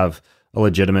do have a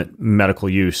legitimate medical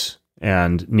use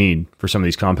and need for some of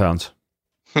these compounds.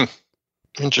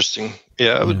 Interesting.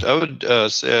 Yeah, I would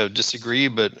say I would disagree,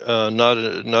 but not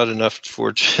enough for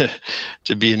it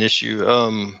to be an issue.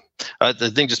 I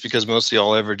think just because mostly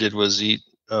all I ever did was eat.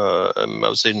 I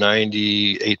would say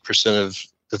 98% of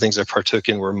the things I partook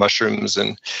in were mushrooms,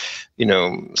 and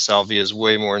salvia is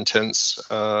way more intense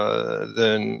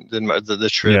than the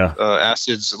trip. Yeah.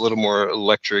 Acid's a little more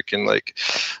electric and like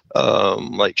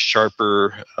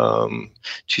sharper.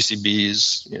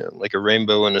 TCBs, like a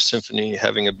rainbow and a symphony,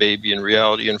 having a baby in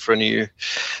reality in front of you.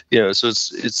 So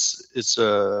it's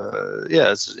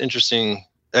an interesting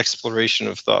exploration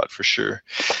of thought for sure.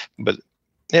 But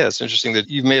yeah, it's interesting that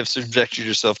you may have subjected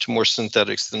yourself to more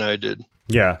synthetics than I did.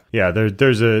 Yeah.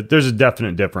 There's a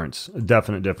definite difference,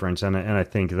 and I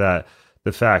think that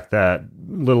the fact that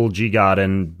little G God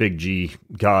and big G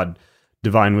God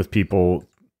divine with people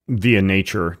via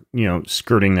nature,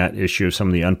 skirting that issue of some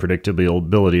of the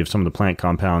unpredictability of some of the plant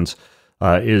compounds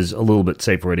is a little bit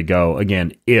safer way to go.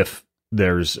 Again, if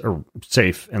there's a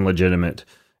safe and legitimate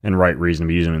and right reason to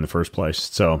be using it in the first place.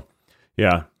 So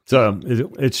yeah,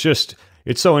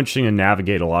 it's so interesting to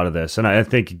navigate a lot of this. And I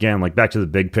think, again, like back to the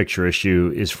big picture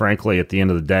issue is, frankly, at the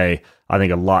end of the day, I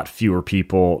think a lot fewer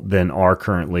people than are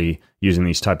currently using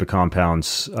these type of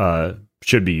compounds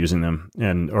should be using them,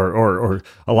 and or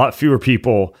a lot fewer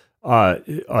people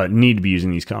need to be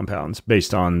using these compounds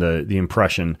based on the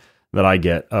impression that I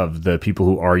get of the people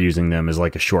who are using them as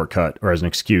like a shortcut or as an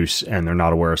excuse, and they're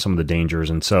not aware of some of the dangers.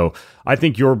 And so I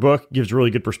think your book gives really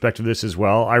good perspective to this as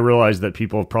well. I realize that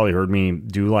people have probably heard me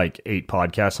do like 8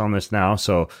 podcasts on this now,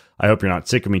 so I hope you're not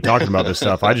sick of me talking about this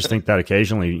stuff. I just think that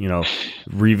occasionally,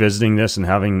 revisiting this and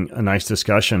having a nice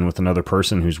discussion with another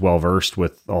person who's well-versed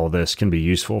with all this can be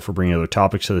useful for bringing other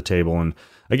topics to the table. And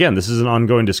again, this is an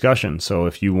ongoing discussion. So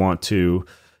if you want to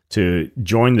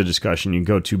join the discussion, you can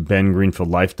go to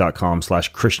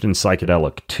bengreenfieldlife.com/Christian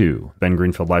Psychedelic 2.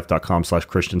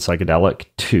 bengreenfieldlife.com/Christian Psychedelic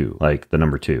 2, like the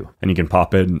number 2. And you can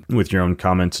pop in with your own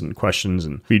comments and questions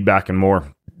and feedback and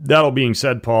more. That all being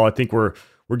said, Paul, I think we're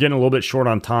getting a little bit short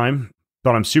on time,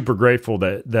 but I'm super grateful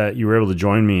that you were able to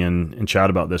join me and chat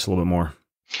about this a little bit more.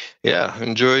 Yeah,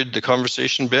 enjoyed the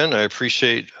conversation, Ben. I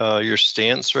appreciate your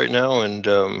stance right now and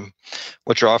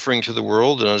what you're offering to the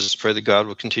world. And I just pray that God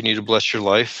will continue to bless your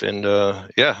life. And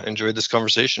enjoyed this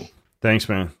conversation. Thanks,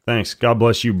 man. Thanks. God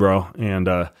bless you, bro. And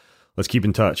let's keep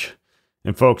in touch.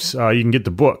 And folks, you can get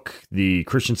the book, The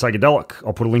Christian Psychedelic.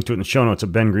 I'll put a link to it in the show notes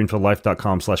at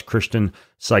bengreenfieldlife.com/Christian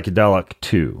Psychedelic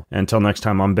 2. Until next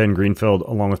time, I'm Ben Greenfield,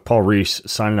 along with Paul Risse,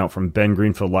 signing out from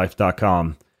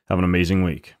bengreenfieldlife.com. Have an amazing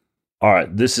week. All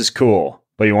right, this is cool,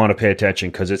 but you want to pay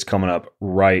attention because it's coming up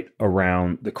right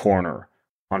around the corner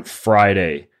on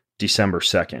Friday, December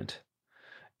 2nd.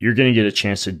 You're going to get a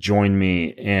chance to join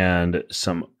me and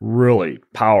some really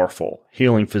powerful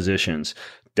healing physicians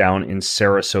down in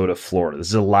Sarasota, Florida. This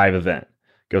is a live event.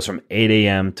 It goes from 8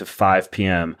 a.m. to 5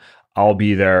 p.m. I'll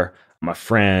be there. My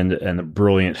friend and the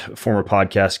brilliant former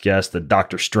podcast guest, the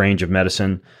Dr. Strange of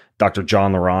Medicine, Dr.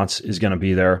 John Lawrence, is going to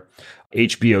be there.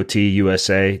 HBOT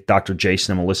USA, Dr.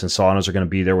 Jason and Melissa Saunas are going to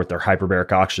be there with their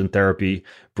hyperbaric oxygen therapy.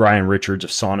 Brian Richards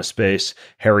of Sauna Space,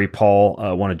 Harry Paul,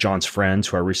 one of John's friends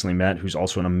who I recently met, who's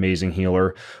also an amazing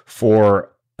healer, for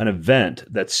an event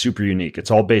that's super unique.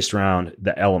 It's all based around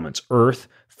the elements: earth,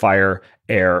 fire,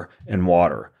 air, and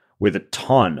water, with a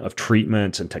ton of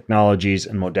treatments and technologies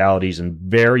and modalities and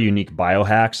very unique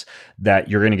biohacks that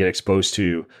you're going to get exposed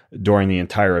to during the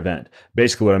entire event.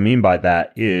 Basically, what I mean by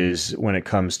that is when it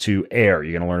comes to air,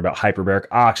 you're going to learn about hyperbaric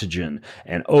oxygen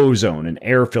and ozone and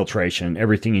air filtration and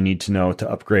everything you need to know to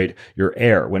upgrade your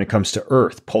air. When it comes to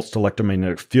earth, pulsed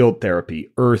electromagnetic field therapy,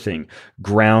 earthing,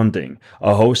 grounding,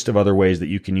 a host of other ways that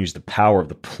you can use the power of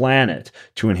the planet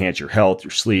to enhance your health, your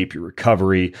sleep, your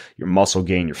recovery, your muscle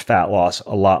gain, your fat loss,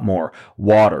 a lot more.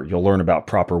 Water, you'll learn about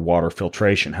proper water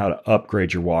filtration, how to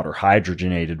upgrade your water,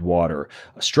 hydrogenated water,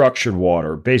 structured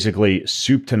water, basically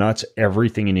soup to nuts,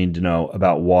 everything you need to know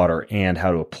about water and how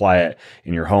to apply it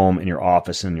in your home, in your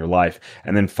office, in your life.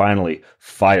 And then finally,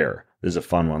 fire. This is a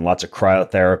fun one. Lots of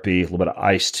cryotherapy, a little bit of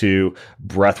ice too,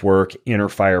 breath work, inner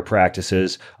fire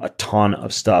practices, a ton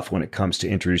of stuff when it comes to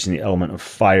introducing the element of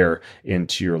fire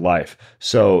into your life.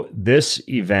 So this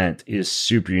event is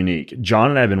super unique. John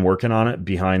and I have been working on it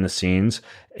behind the scenes,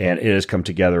 and it has come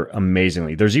together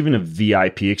amazingly. There's even a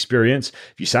VIP experience.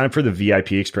 If you sign up for the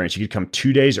VIP experience, you could come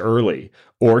 2 days early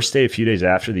or stay a few days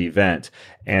after the event.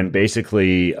 And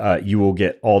basically, you will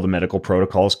get all the medical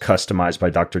protocols customized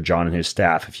by Dr. John and his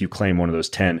staff if you claim one of those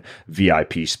 10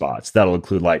 VIP spots. That'll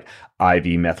include like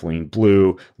IV methylene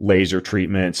blue, laser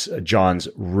treatments, John's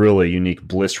really unique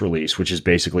bliss release, which is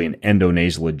basically an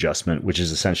endonasal adjustment, which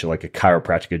is essentially like a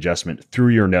chiropractic adjustment through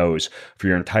your nose for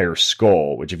your entire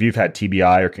skull, which if you've had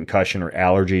TBI or concussion or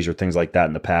allergies or things like that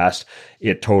in the past,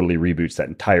 it totally reboots that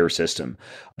entire system.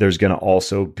 There's going to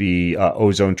also be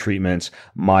ozone treatments,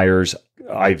 Myers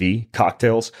IV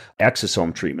cocktails,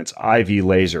 exosome treatments, IV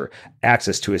laser,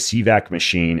 access to a CVAC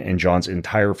machine, and John's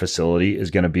entire facility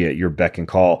is going to be at your beck and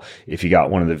call if you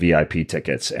got one of the VIP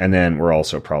tickets. And then we're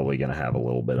also probably going to have a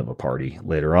little bit of a party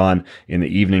later on in the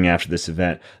evening after this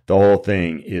event. The whole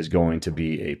thing is going to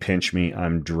be a pinch me,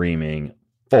 I'm dreaming,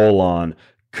 full on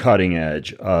cutting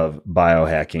edge of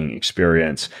biohacking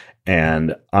experience.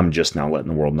 And I'm just now letting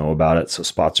the world know about it. So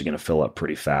spots are going to fill up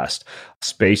pretty fast.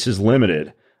 Space is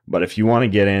limited, but if you want to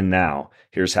get in now,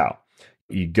 here's how.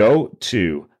 You go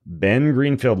to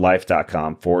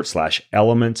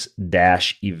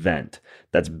bengreenfieldlife.com/elements-event.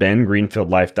 That's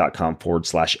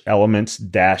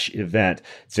bengreenfieldlife.com/elements-event.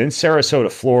 It's in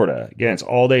Sarasota, Florida. Again, it's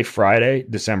all day Friday,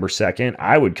 December 2nd.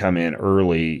 I would come in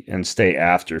early and stay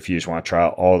after if you just want to try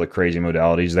out all the crazy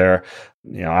modalities there.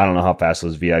 You know, I don't know how fast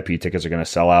those VIP tickets are going to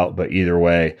sell out, but either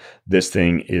way, this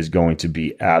thing is going to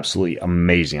be absolutely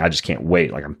amazing. I just can't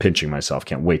wait. Like I'm pinching myself.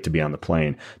 Can't wait to be on the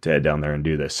plane to head down there and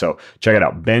do this. So check it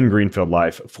out.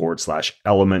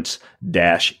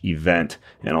 bengreenfieldlife.com/elements-event.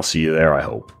 And I'll see you there, I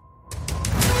hope.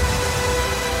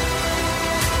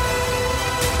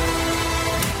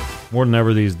 More than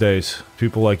ever these days,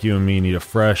 people like you and me need a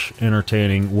fresh,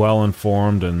 entertaining,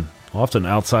 well-informed, and often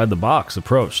outside-the-box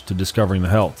approach to discovering the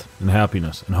health and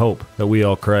happiness and hope that we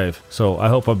all crave. So I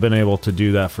hope I've been able to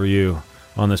do that for you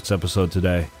on this episode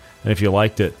today. And if you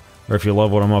liked it, or if you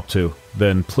love what I'm up to,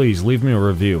 then please leave me a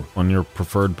review on your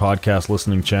preferred podcast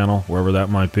listening channel, wherever that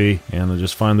might be, and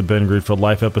just find the Ben Greenfield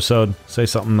Life episode. Say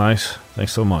something nice.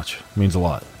 Thanks so much. It means a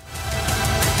lot.